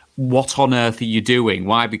was, what on earth are you doing?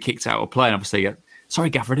 Why be kicked out of play? And obviously, sorry,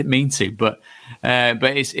 Gaffer, I didn't mean to, but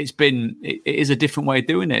it is a different way of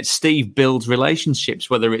doing it. Steve builds relationships,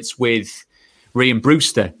 whether it's with Ryan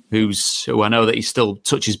Brewster, who I know that he still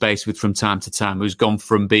touches base with from time to time, who's gone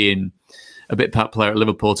from being a bit part player at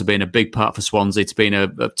Liverpool to being a big part for Swansea to being a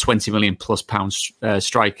 20 million plus pound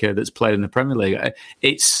striker that's played in the Premier League.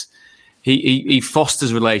 He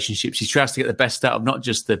fosters relationships. He tries to get the best out of not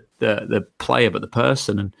just the player but the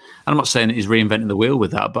person. And I'm not saying that he's reinventing the wheel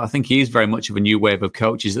with that, but I think he is very much of a new wave of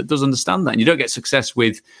coaches that does understand that. And you don't get success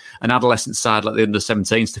with an adolescent side like the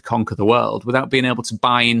under-17s to conquer the world without being able to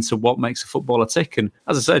buy into what makes a footballer tick. And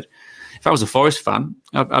as I said, if I was a Forest fan,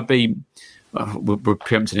 I'd be... We're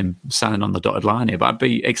preempting him signing on the dotted line here, but I'd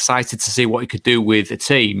be excited to see what he could do with a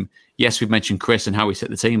team. Yes, we've mentioned Chris and how he set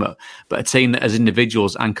the team up, but a team that as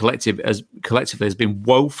individuals and collectively has been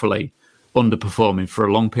woefully underperforming for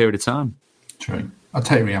a long period of time. True. I'd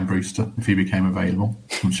take Ryan Brewster if he became available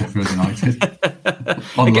from Sheffield United.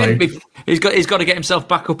 Again, he's got to get himself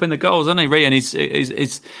back up in the goals, hasn't he? Ryan, he's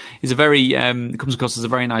a very comes across as a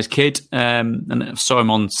very nice kid, and I saw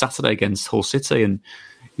him on Saturday against Hull City, and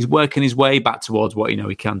he's working his way back towards what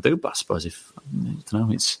he can do. But I suppose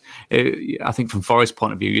I think from Forest's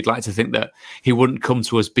point of view, you'd like to think that he wouldn't come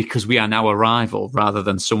to us because we are now a rival rather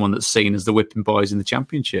than someone that's seen as the whipping boys in the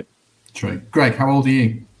Championship. True. Greg, how old are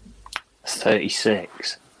you?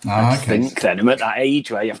 36. I think then I'm at that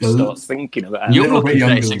age where you have to start thinking about it. You're a little bit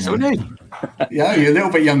younger than me. Yeah, you're a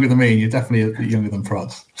little bit younger than me, and you're definitely a bit younger than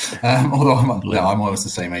Prods. Although I'm almost the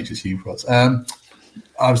same age as you, Prods.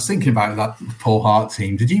 I was thinking about that Paul Hart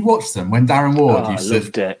team. Did you watch them when Darren Ward used to... I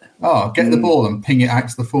loved it. Get the ball and ping it out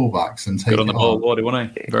to the fullbacks and take good on the ball, Wardy,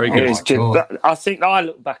 wasn't he? Very good. I think I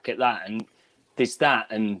look back at that, and there's that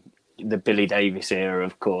and the Billy Davis era,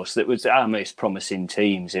 of course, that was our most promising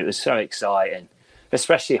teams. It was so exciting,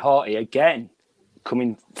 especially Harty again,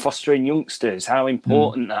 fostering youngsters, how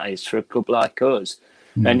important that is for a club like us.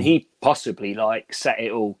 And he possibly set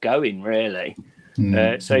it all going, really.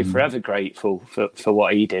 So forever grateful for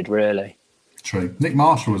what he did, really. True. Nick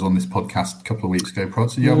Marshall was on this podcast a couple of weeks ago,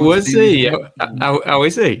 Prod. Was he? How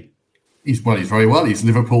is he? He's very well. He's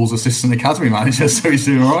Liverpool's assistant academy manager, so he's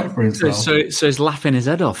doing all right for himself. So he's laughing his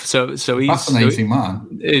head off. So he's fascinating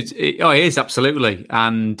man. He is absolutely.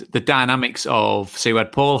 And the dynamics of you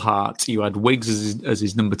had Paul Hart, you had Wiggs as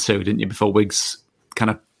his number 2, didn't you? Before Wiggs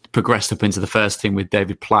kind of progressed up into the first team with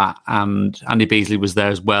David Platt, and Andy Beasley was there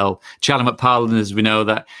as well. Charlie McParlin, as we know,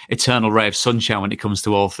 that eternal ray of sunshine when it comes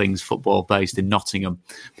to all things football based in Nottingham,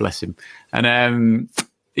 bless him. And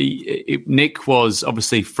Nick was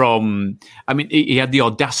obviously he had the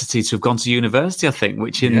audacity to have gone to university, I think,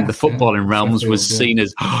 which in the footballing realms was seen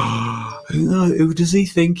as, who does he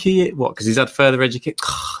think he is? What? Because he's had further education.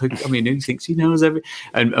 Who thinks he knows everything?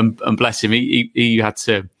 And bless him, he had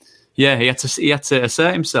to. Yeah, he had to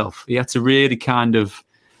assert himself. He had to really kind of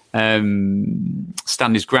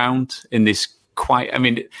stand his ground in this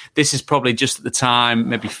this is probably just at the time,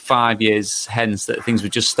 maybe 5 years hence, that things were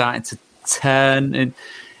just starting to turn in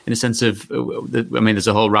a sense of, there's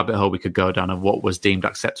a whole rabbit hole we could go down of what was deemed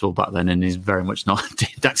acceptable back then and is very much not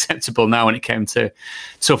deemed acceptable now when it came to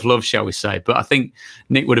tough love, shall we say. But I think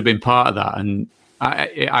Nick would have been part of that. And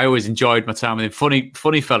I always enjoyed my time with him.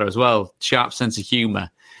 Funny fella as well, sharp sense of humour,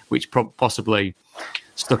 which possibly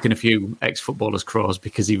stuck in a few ex-footballers' craws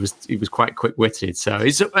because he was quite quick-witted. So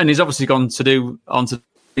he's obviously gone on to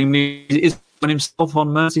is himself on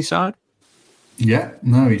Merseyside. Yeah,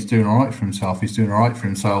 no, he's doing all right for himself.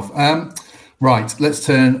 Right, let's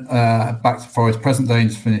turn back to Forest present day and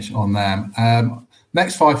just finish on them.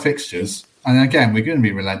 Next 5 fixtures, and again, we're going to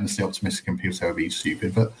be relentlessly optimistic and people say we're being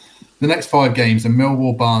stupid, but the next 5 games are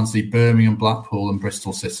Millwall, Barnsley, Birmingham, Blackpool and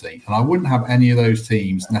Bristol City. And I wouldn't have any of those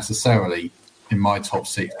teams necessarily in my top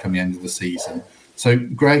 6 come the end of the season. So,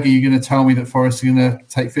 Greg, are you going to tell me that Forest are going to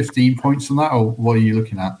take 15 points from that, or what are you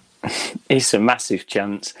looking at? It's a massive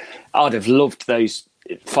chance. I'd have loved those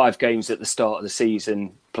 5 games at the start of the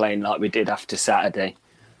season playing like we did after Saturday.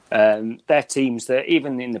 They're teams that,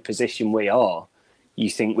 even in the position we are, you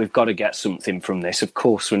think we've got to get something from this. Of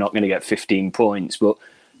course, we're not going to get 15 points, but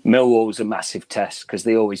Millwall's a massive test because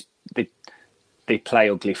they play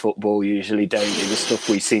ugly football usually, don't they? The stuff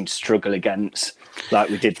we seem to struggle against, like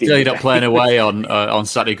we did. You're not playing away on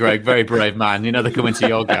Saturday, Greg. Very brave man. You know they're coming to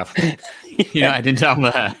your gaff. You're not heading down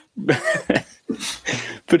there.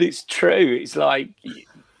 But it's true. It's like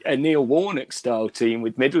a Neil Warnock style team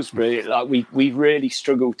with Middlesbrough. Like we really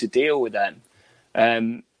struggle to deal with them.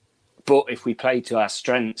 But if we play to our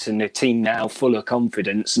strengths and the team now full of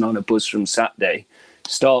confidence and on a buzz from Saturday,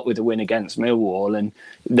 start with a win against Millwall, and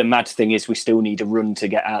the mad thing is we still need a run to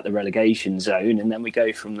get out the relegation zone, and then we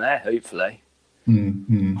go from there, hopefully.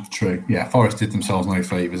 True. Yeah, Forest did themselves no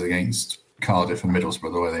favours against Cardiff and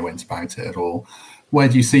Middlesbrough the way they went about it at all. Where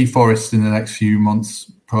do you see Forest in the next few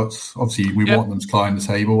months? Perhaps, obviously, we want them to climb the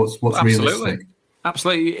table. What's realistic?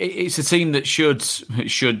 Absolutely. It's a team that shouldn't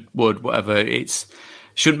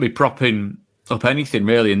be propping up anything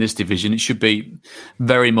really in this division. It should be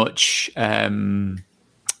very much at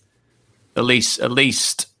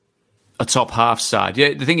least a top half side.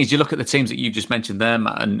 Yeah, the thing is, you look at the teams that you just mentioned there,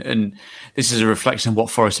 Matt, and this is a reflection of what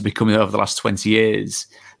Forest have becoming over the last 20 years.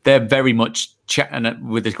 They're very much, and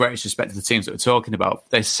with the greatest respect to the teams that we're talking about,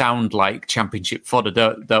 they sound like championship fodder,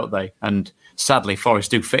 don't they? And sadly,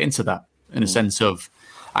 Forest do fit into that in a sense of,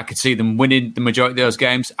 I could see them winning the majority of those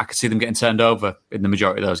games. I could see them getting turned over in the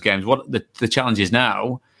majority of those games. What the challenge is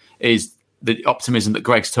now is the optimism that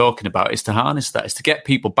Greg's talking about is to harness that, is to get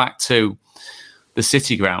people back to the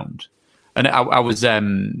City ground. And I was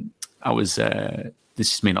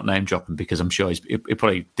this is me not name dropping because I'm sure he'll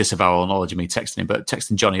probably disavow all knowledge of me texting him, but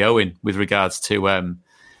texting Johnny Owen with regards to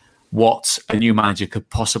what a new manager could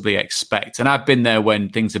possibly expect. And I've been there when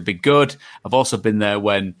things have been good. I've also been there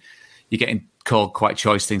when you're getting called quite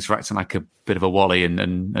choice things for acting like a bit of a wally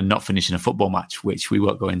and not finishing a football match, which we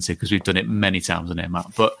won't go into because we've done it many times on here, Matt.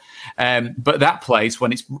 But that place,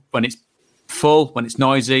 when it's full, when it's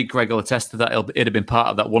noisy, Greg will attest to that. It'd have been part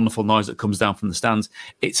of that wonderful noise that comes down from the stands.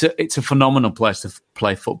 It's a phenomenal place to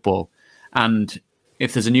play football. And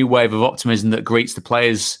if there's a new wave of optimism that greets the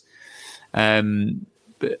players, but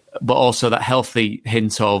also that healthy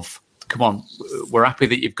hint of, come on, we're happy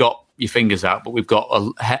that you've got your fingers out, but we've got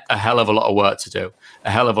a hell of a lot of work to do.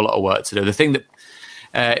 The thing that,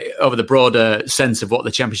 over the broader sense of what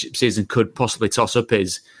the championship season could possibly toss up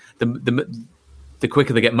is the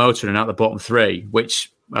quicker they get motoring out the bottom three,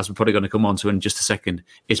 which, as we're probably going to come on to in just a second,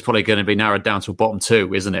 is probably going to be narrowed down to a bottom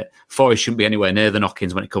two, isn't it? Forest shouldn't be anywhere near the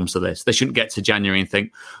knock-ins when it comes to this. They shouldn't get to January and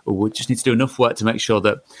think, oh, we just need to do enough work to make sure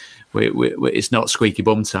that it's not squeaky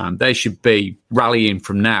bum time. They should be rallying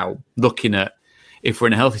from now, looking at, if we're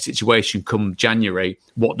in a healthy situation come January,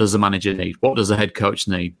 what does the manager need? What does the head coach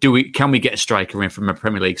need? Can we get a striker in from a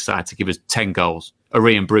Premier League side to give us 10 goals? A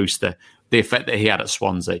Ryan Brewster, the effect that he had at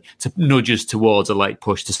Swansea, to nudge us towards a late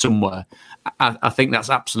push to somewhere. I think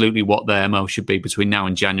that's absolutely what their MO should be between now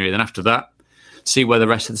and January. Then after that, see where the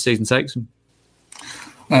rest of the season takes them.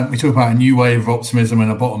 We talk about a new wave of optimism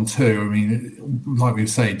in a bottom two. I mean, like we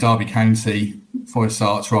say, Derby County, Forest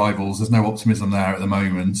arch rivals, there's no optimism there at the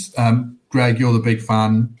moment. Greg, you're the big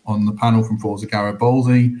fan on the panel from Forza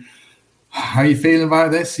Garibaldi. How are you feeling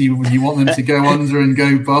about this? You want them to go under and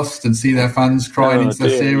go bust and see their fans crying into their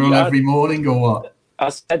cereal every morning, or what? I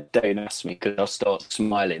said don't ask me because I'll start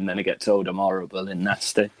smiling and then I get told I'm horrible and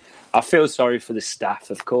nasty. I feel sorry for the staff,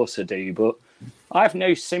 of course I do, but I have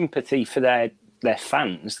no sympathy for their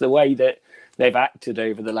fans. The way that they've acted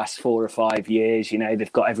over the last 4 or 5 years, you know,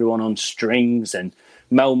 they've got everyone on strings and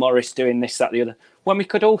Mel Morris doing this, that, the other. When we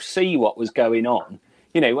could all see what was going on,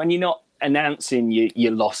 you know, when you're not announcing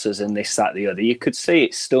your losses and this, that, the other, you could see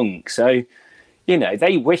it stunk. So, you know,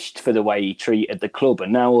 they wished for the way he treated the club,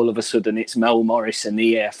 and now all of a sudden it's Mel Morris and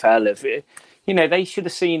the EFL of it. You know, they should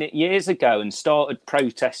have seen it years ago and started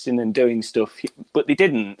protesting and doing stuff, but they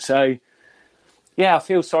didn't. So, yeah, I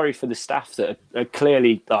feel sorry for the staff that are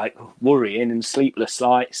clearly like worrying and sleepless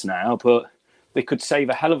nights now, but they could save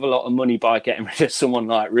a hell of a lot of money by getting rid of someone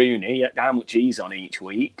like Rooney, how much he's on each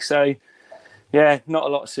week. So, yeah, not a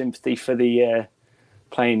lot of sympathy for the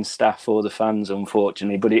playing staff or the fans,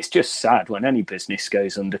 unfortunately. But it's just sad when any business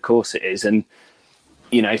goes under. Of course it is. And,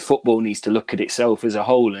 you know, football needs to look at itself as a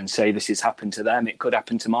whole and say this has happened to them. It could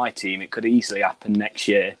happen to my team. It could easily happen next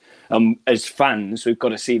year. As fans, we've got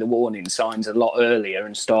to see the warning signs a lot earlier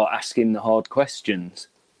and start asking the hard questions.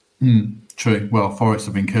 True. Well, Forest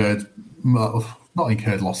have incurred, well, not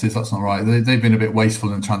incurred losses, that's not right. They've been a bit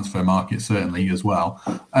wasteful in the transfer market, certainly, as well.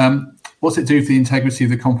 What's it do for the integrity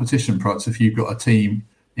of the competition, perhaps, if you've got a team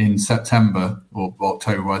in September or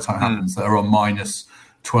October, by the time it happens, that are on minus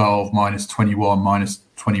 12, minus 21, minus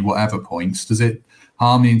 20 whatever points? Does it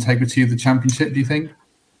harm the integrity of the championship, do you think?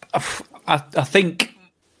 I think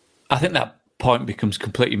I think that point becomes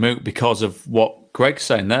completely moot because of what Greg's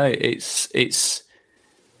saying there. It's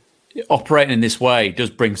operating in this way does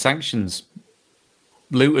bring sanctions.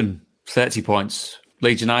 Luton, 30 points.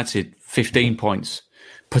 Leeds United, 15 points.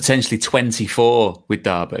 Potentially 24 with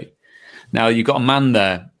Derby. Now, you've got a man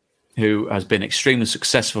there who has been extremely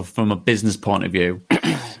successful from a business point of view,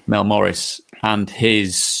 Mel Morris, and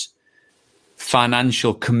his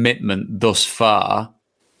financial commitment thus far,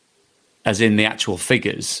 as in the actual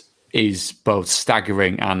figures, is both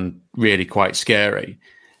staggering and really quite scary.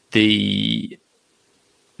 The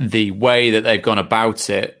way that they've gone about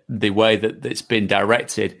it, the way that it's been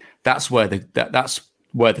directed, that's where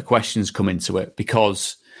the questions come into it,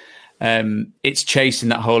 because it's chasing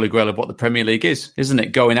that holy grail of what the Premier League is, isn't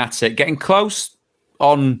it? Going at it, getting close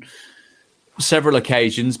on several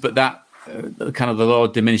occasions, but that kind of the law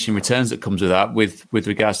of diminishing returns that comes with that, with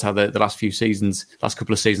regards to how the last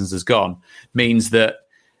couple of seasons has gone, means that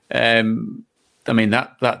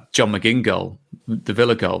that John McGinn goal, the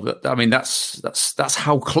Villa goal, that's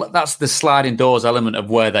the sliding doors element of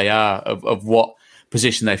where they are, of what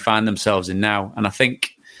position they find themselves in now. And I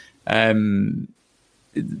think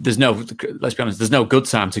let's be honest, there's no good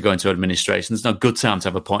time to go into administration. There's no good time to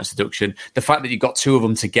have a points deduction. The fact that you've got two of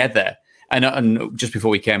them together, and just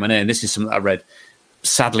before we came on in, this is something that I read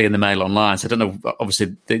sadly in the Mail Online. So I don't know,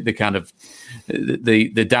 obviously the kind of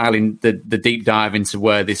the deep dive into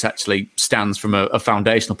where this actually stands from a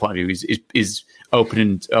foundational point of view is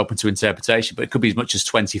open to interpretation, but it could be as much as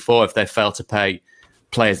 24 if they fail to pay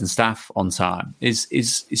players and staff on time. Is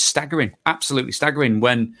staggering, absolutely staggering,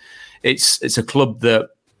 when it's a club that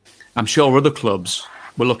I'm sure other clubs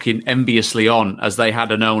were looking enviously on as they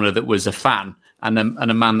had an owner that was a fan and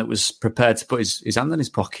a man that was prepared to put his hand in his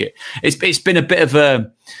pocket. It's been a bit of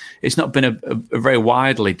it's not been a very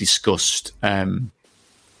widely discussed point,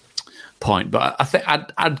 but I think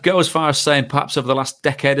I'd go as far as saying perhaps over the last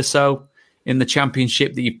decade or so in the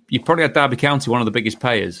Championship that you probably had Derby County, one of the biggest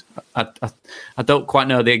payers. I don't quite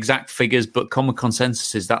know the exact figures, but common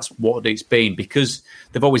consensus is that's what it's been, because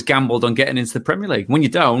they've always gambled on getting into the Premier League. When you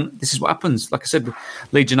don't, this is what happens. Like I said,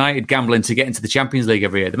 Leeds United gambling to get into the Champions League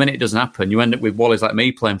every year. The minute it doesn't happen, you end up with wallies like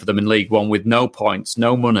me playing for them in League One with no points,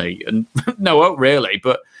 no money, and no hope really.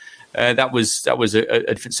 But that was a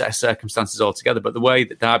different set of circumstances altogether. But the way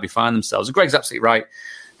that Derby find themselves, and Greg's absolutely right,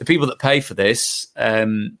 the people that pay for this are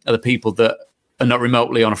the people that are not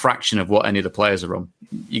remotely on a fraction of what any of the players are on.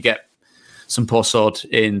 You get some poor sod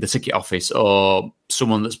in the ticket office or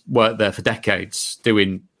someone that's worked there for decades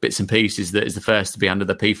doing bits and pieces that is the first to be under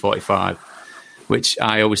the P45, which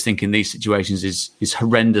I always think in these situations is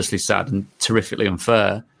horrendously sad and terrifically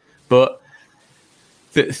unfair. But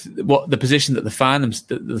the position that they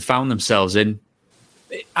found themselves in,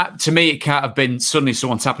 to me, it can't have been suddenly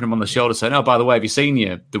someone tapping them on the shoulder saying, "Oh, by the way, have you seen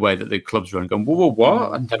the way that the clubs run?" Going, "Whoa,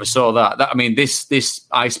 what? I never saw that." This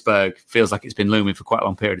iceberg feels like it's been looming for quite a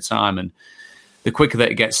long period of time, and the quicker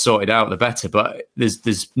that it gets sorted out, the better. But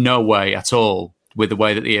there's no way at all, with the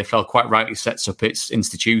way that the EFL quite rightly sets up its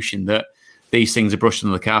institution, that these things are brushed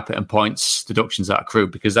under the carpet and points deductions are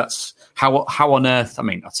accrued, because that's how on earth. I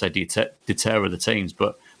mean, I'd say deter other teams,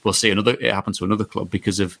 but we'll see it happen to another club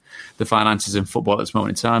because of the finances in football at this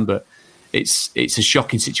moment in time. But it's a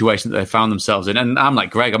shocking situation that they found themselves in. And I'm like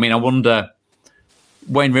Greg. I mean, I wonder.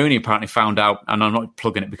 Wayne Rooney apparently found out, and I'm not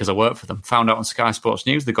plugging it because I work for them, found out on Sky Sports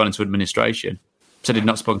News they'd gone into administration. Said he'd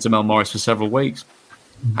not spoken to Mel Morris for several weeks.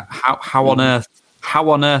 How on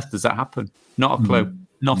earth does that happen? Not a clue.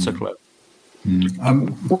 Not a clue.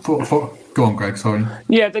 Go on, Greg. Sorry.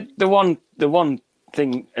 Yeah, the one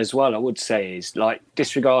thing as well I would say is, like,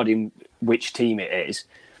 disregarding which team it is,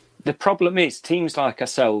 the problem is teams like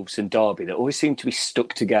ourselves and Derby that always seem to be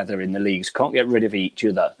stuck together in the leagues, can't get rid of each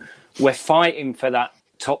other. We're fighting for that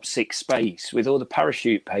top six space with all the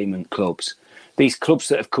parachute payment clubs. These clubs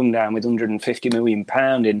that have come down with £150 million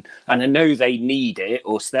in, and I know they need it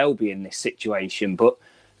or they'll be in this situation, but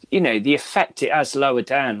you know, the effect it has lower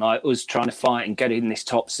down, like us trying to fight and get in this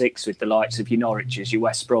top six with the likes of your Norwiches, your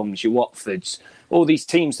West Broms, your Watfords, all these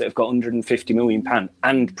teams that have got £150 million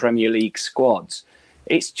and Premier League squads.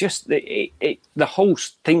 It's just that the whole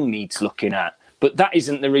thing needs looking at. But that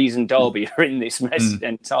isn't the reason Derby are in this mess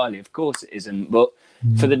entirely. Of course it isn't. But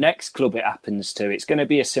for the next club it happens to, it's going to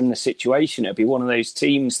be a similar situation. It'll be one of those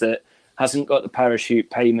teams that hasn't got the parachute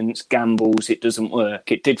payments, gambles, it doesn't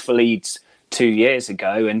work. It did for Leeds 2 years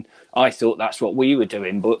ago, and I thought that's what we were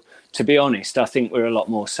doing. But to be honest, I think we're a lot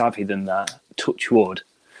more savvy than that. Touch wood.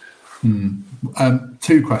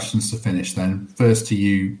 Two questions to finish then. First to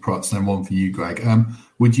you, Protz, and then one for you, Greg.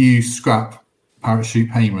 Would you scrap parachute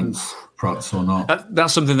payments Protz or not.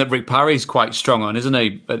 That's something that Rick Parry's quite strong on, isn't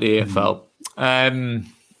he, at the EFL?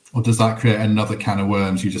 Or does that create another can of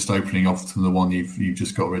worms you're just opening off to the one you've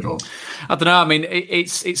just got rid of? I don't know. I mean,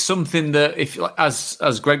 it's something that, if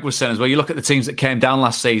as Greg was saying as well, you look at the teams that came down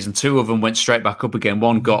last season, 2 of them went straight back up again.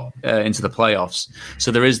 1 got into the playoffs.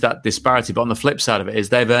 So there is that disparity. But on the flip side of it is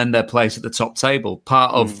they've earned their place at the top table.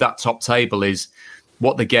 Part of that top table is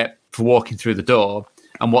what they get for walking through the door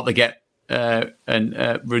and what they get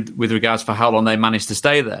with regards for how long they manage to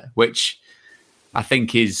stay there, which I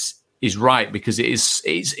think is right, because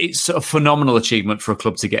it's a phenomenal achievement for a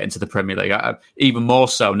club to get into the Premier League. Even more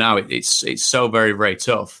so now, it's so very, very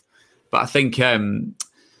tough. But I think I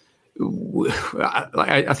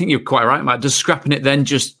think you're quite right, Matt. Does scrapping it then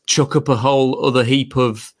just chuck up a whole other heap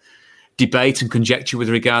of debate and conjecture with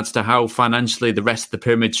regards to how financially the rest of the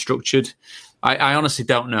pyramid's structured? I honestly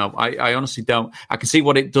don't know. I honestly don't. I can see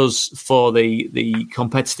what it does for the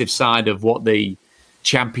competitive side of what the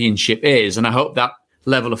Championship is, and I hope that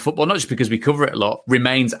level of football, not just because we cover it a lot,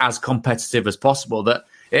 remains as competitive as possible, that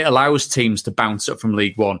it allows teams to bounce up from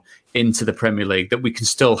League One into the Premier League, that we can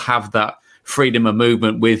still have that freedom of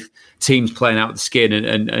movement with teams playing out the skin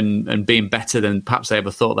and being better than perhaps they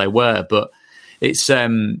ever thought they were. But it's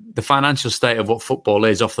the financial state of what football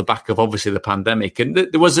is off the back of obviously the pandemic. And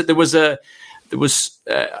there was I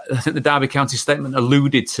think the Derby County statement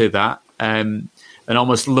alluded to that, and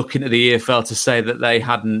almost looking at the EFL to say that they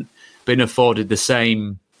hadn't been afforded the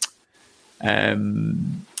same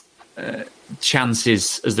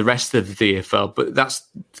chances as the rest of the EFL, but that's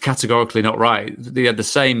categorically not right. They had the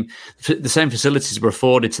same facilities were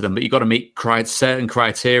afforded to them, but you've got to meet certain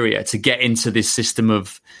criteria to get into this system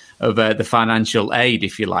of the financial aid,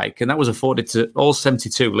 if you like, and that was afforded to all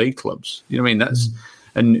 72 league clubs. You know what I mean?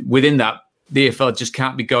 And within that, the EFL just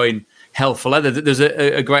can't be going hell for leather. There's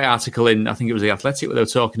a great article in, I think it was The Athletic, where they were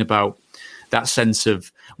talking about that sense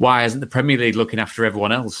of why isn't the Premier League looking after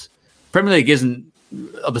everyone else? Premier League isn't,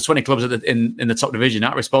 of the 20 clubs in the top division,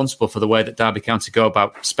 not responsible for the way that Derby County go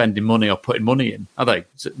about spending money or putting money in, are they?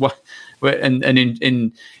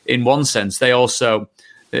 And in one sense, they also,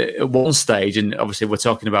 at one stage, and obviously we're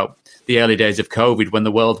talking about the early days of COVID when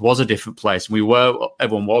the world was a different place, and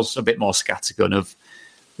everyone was a bit more scattergun of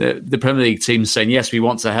the Premier League teams saying, yes, we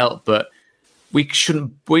want to help, but we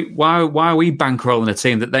shouldn't. Why are we bankrolling a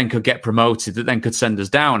team that then could get promoted, that then could send us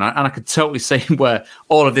down? And I could totally see where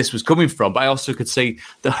all of this was coming from, but I also could see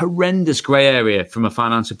the horrendous grey area from a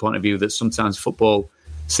financial point of view that sometimes football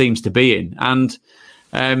seems to be in. And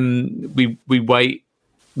we wait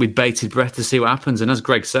with bated breath to see what happens. And as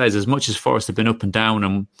Greg says, as much as Forest have been up and down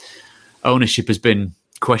and ownership has been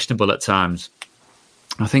questionable at times,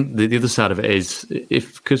 I think the other side of it is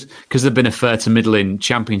because they've been a fair to middling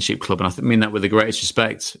Championship club, and I mean that with the greatest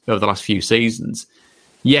respect over the last few seasons.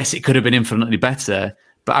 Yes, it could have been infinitely better,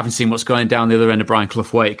 but having seen what's going down the other end of Brian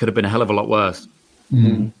Clough Way, it could have been a hell of a lot worse.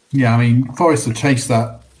 Yeah, I mean, Forest have chased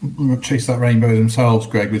that rainbow themselves,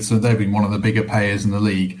 Greg. So they've been one of the bigger payers in the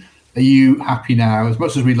league. Are you happy now? As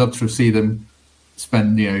much as we'd love to see them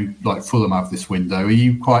spend, like Fulham have this window, are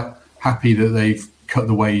you quite happy that they've cut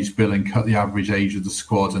the wage bill and cut the average age of the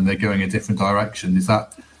squad and they're going a different direction? Is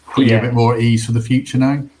that putting you a bit more at ease for the future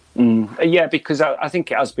now? Yeah, because I think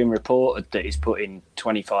it has been reported that he's putting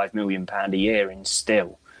 £25 million a year in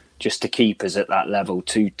still, just to keep us at that level,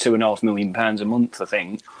 £2.5 million a month, I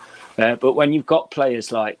think. But when you've got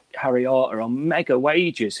players like Harry Arter on mega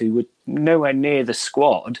wages who were nowhere near the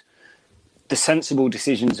squad, the sensible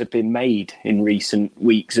decisions have been made in recent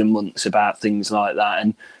weeks and months about things like that,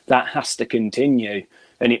 and that has to continue.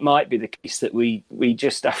 And it might be the case that we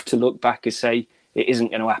just have to look back and say it isn't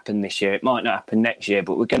going to happen this year. It might not happen next year,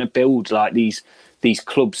 but we're going to build like these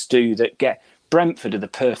clubs do that get. Brentford are the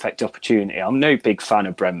perfect opportunity. I'm no big fan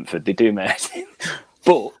of Brentford. They do amazing,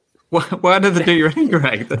 but why do they do your thing,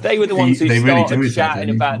 Greg? They were the ones who started really shouting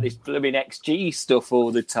about this blooming XG stuff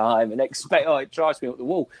all the time and it drives me up the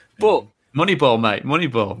wall. But Moneyball, mate.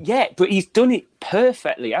 Moneyball. Yeah, but he's done it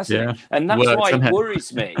perfectly, hasn't he? And that's why it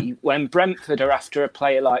worries me when Brentford are after a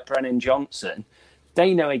player like Brennan Johnson.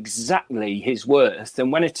 They know exactly his worth.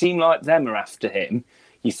 And when a team like them are after him,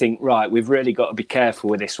 you think, right, we've really got to be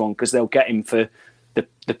careful with this one because they'll get him for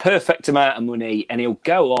the perfect amount of money and he'll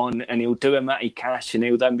go on and he'll do a Matty Cash and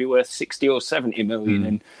he'll then be worth 60 or 70 million.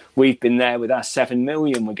 And we've been there with our 7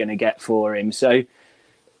 million we're going to get for him. So,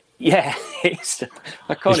 yeah,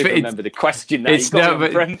 I can't even remember the question now. It's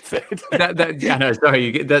Brentford. I know,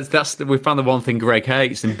 sorry. We found the one thing Greg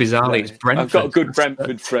hates, and bizarrely, it's Brentford. I've got a good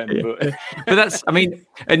Brentford friend, but that's. I mean,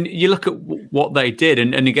 and you look at what they did,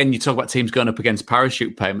 and again, you talk about teams going up against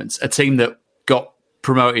parachute payments. A team that got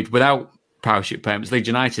promoted without parachute payments. Leeds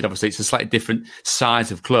United, obviously, it's a slightly different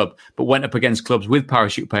size of club, but went up against clubs with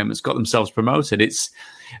parachute payments, got themselves promoted. It's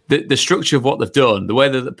the structure of what they've done, the way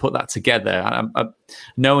that they put that together. I'm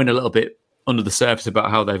knowing a little bit under the surface about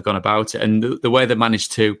how they've gone about it, and the way they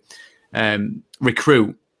managed to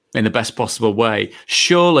recruit in the best possible way.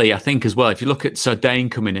 Surely, I think as well, if you look at Sir Dane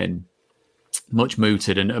coming in, much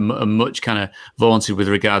mooted and much kind of vaunted with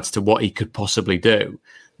regards to what he could possibly do,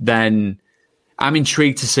 then I'm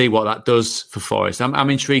intrigued to see what that does for Forest. I'm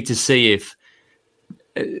intrigued to see if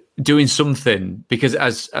doing something, because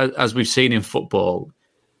as we've seen in football,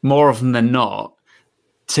 more often than not,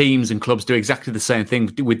 teams and clubs do exactly the same thing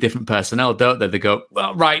with different personnel, don't they? They go,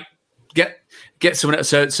 well, right, get someone else.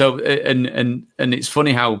 So and it's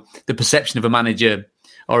funny how the perception of a manager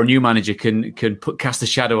or a new manager can cast a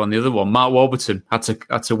shadow on the other one. Mark Warburton had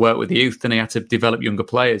to work with the youth, and he had to develop younger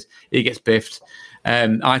players. He gets biffed.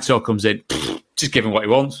 Aitor comes in, just give him what he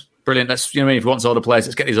wants. Brilliant. Let's, you know what I mean? If he wants older players,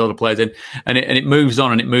 let's get these older players in. And it moves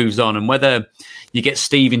on and it moves on. And whether you get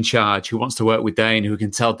Steve in charge, who wants to work with Dane, who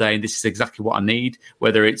can tell Dane this is exactly what I need,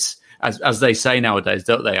 whether it's as they say nowadays,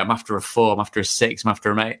 don't they? I'm after a 4, I'm after a 6, I'm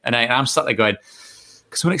after an 8. And I'm sat there going,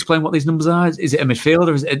 can someone explain what these numbers are? Is it a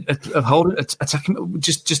midfielder? Is it a holder? Attacking?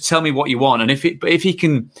 Just tell me what you want. And if he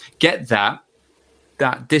can get that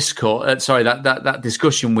discourse, that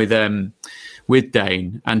discussion with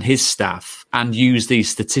Dane and his staff, and use these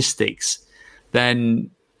statistics,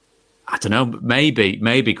 then I don't know.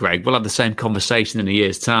 Maybe Greg, we'll have the same conversation in a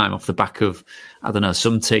year's time off the back of, I don't know,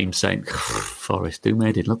 some team saying, Forest, who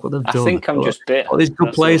made it? Look what they've done. I think I'm just bitter. All these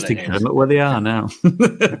good players together. Look where they are now.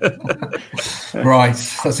 Right,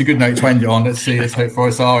 that's a good note to end on. Let's hope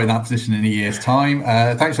Forest are in that position in a year's time.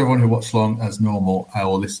 Thanks to everyone who watched along as normal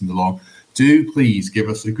or listened along. Do please give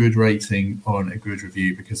us a good rating or a good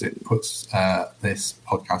review, because it puts this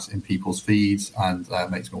podcast in people's feeds and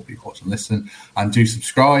makes more people watch and listen. And do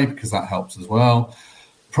subscribe, because that helps as well.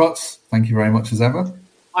 Protz, thank you very much as ever.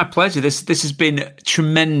 My pleasure. This has been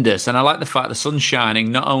tremendous, and I like the fact the sun's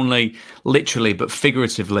shining, not only literally but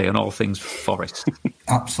figuratively, on all things Forest.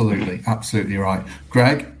 Absolutely right.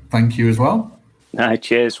 Greg, thank you as well.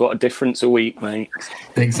 Cheers. What a difference a week, mate.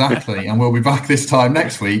 Exactly. And we'll be back this time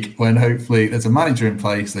next week when hopefully there's a manager in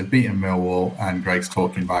place, they've beaten Millwall, and Greg's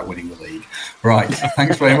talking about winning the league. Right.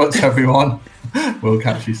 Thanks very much, everyone. We'll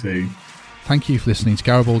catch you soon. Thank you for listening to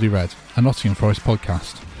Garibaldi Red, a Nottingham Forest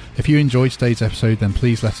podcast. If you enjoyed today's episode, then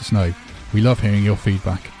please let us know. We love hearing your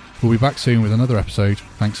feedback. We'll be back soon with another episode.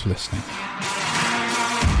 Thanks for listening.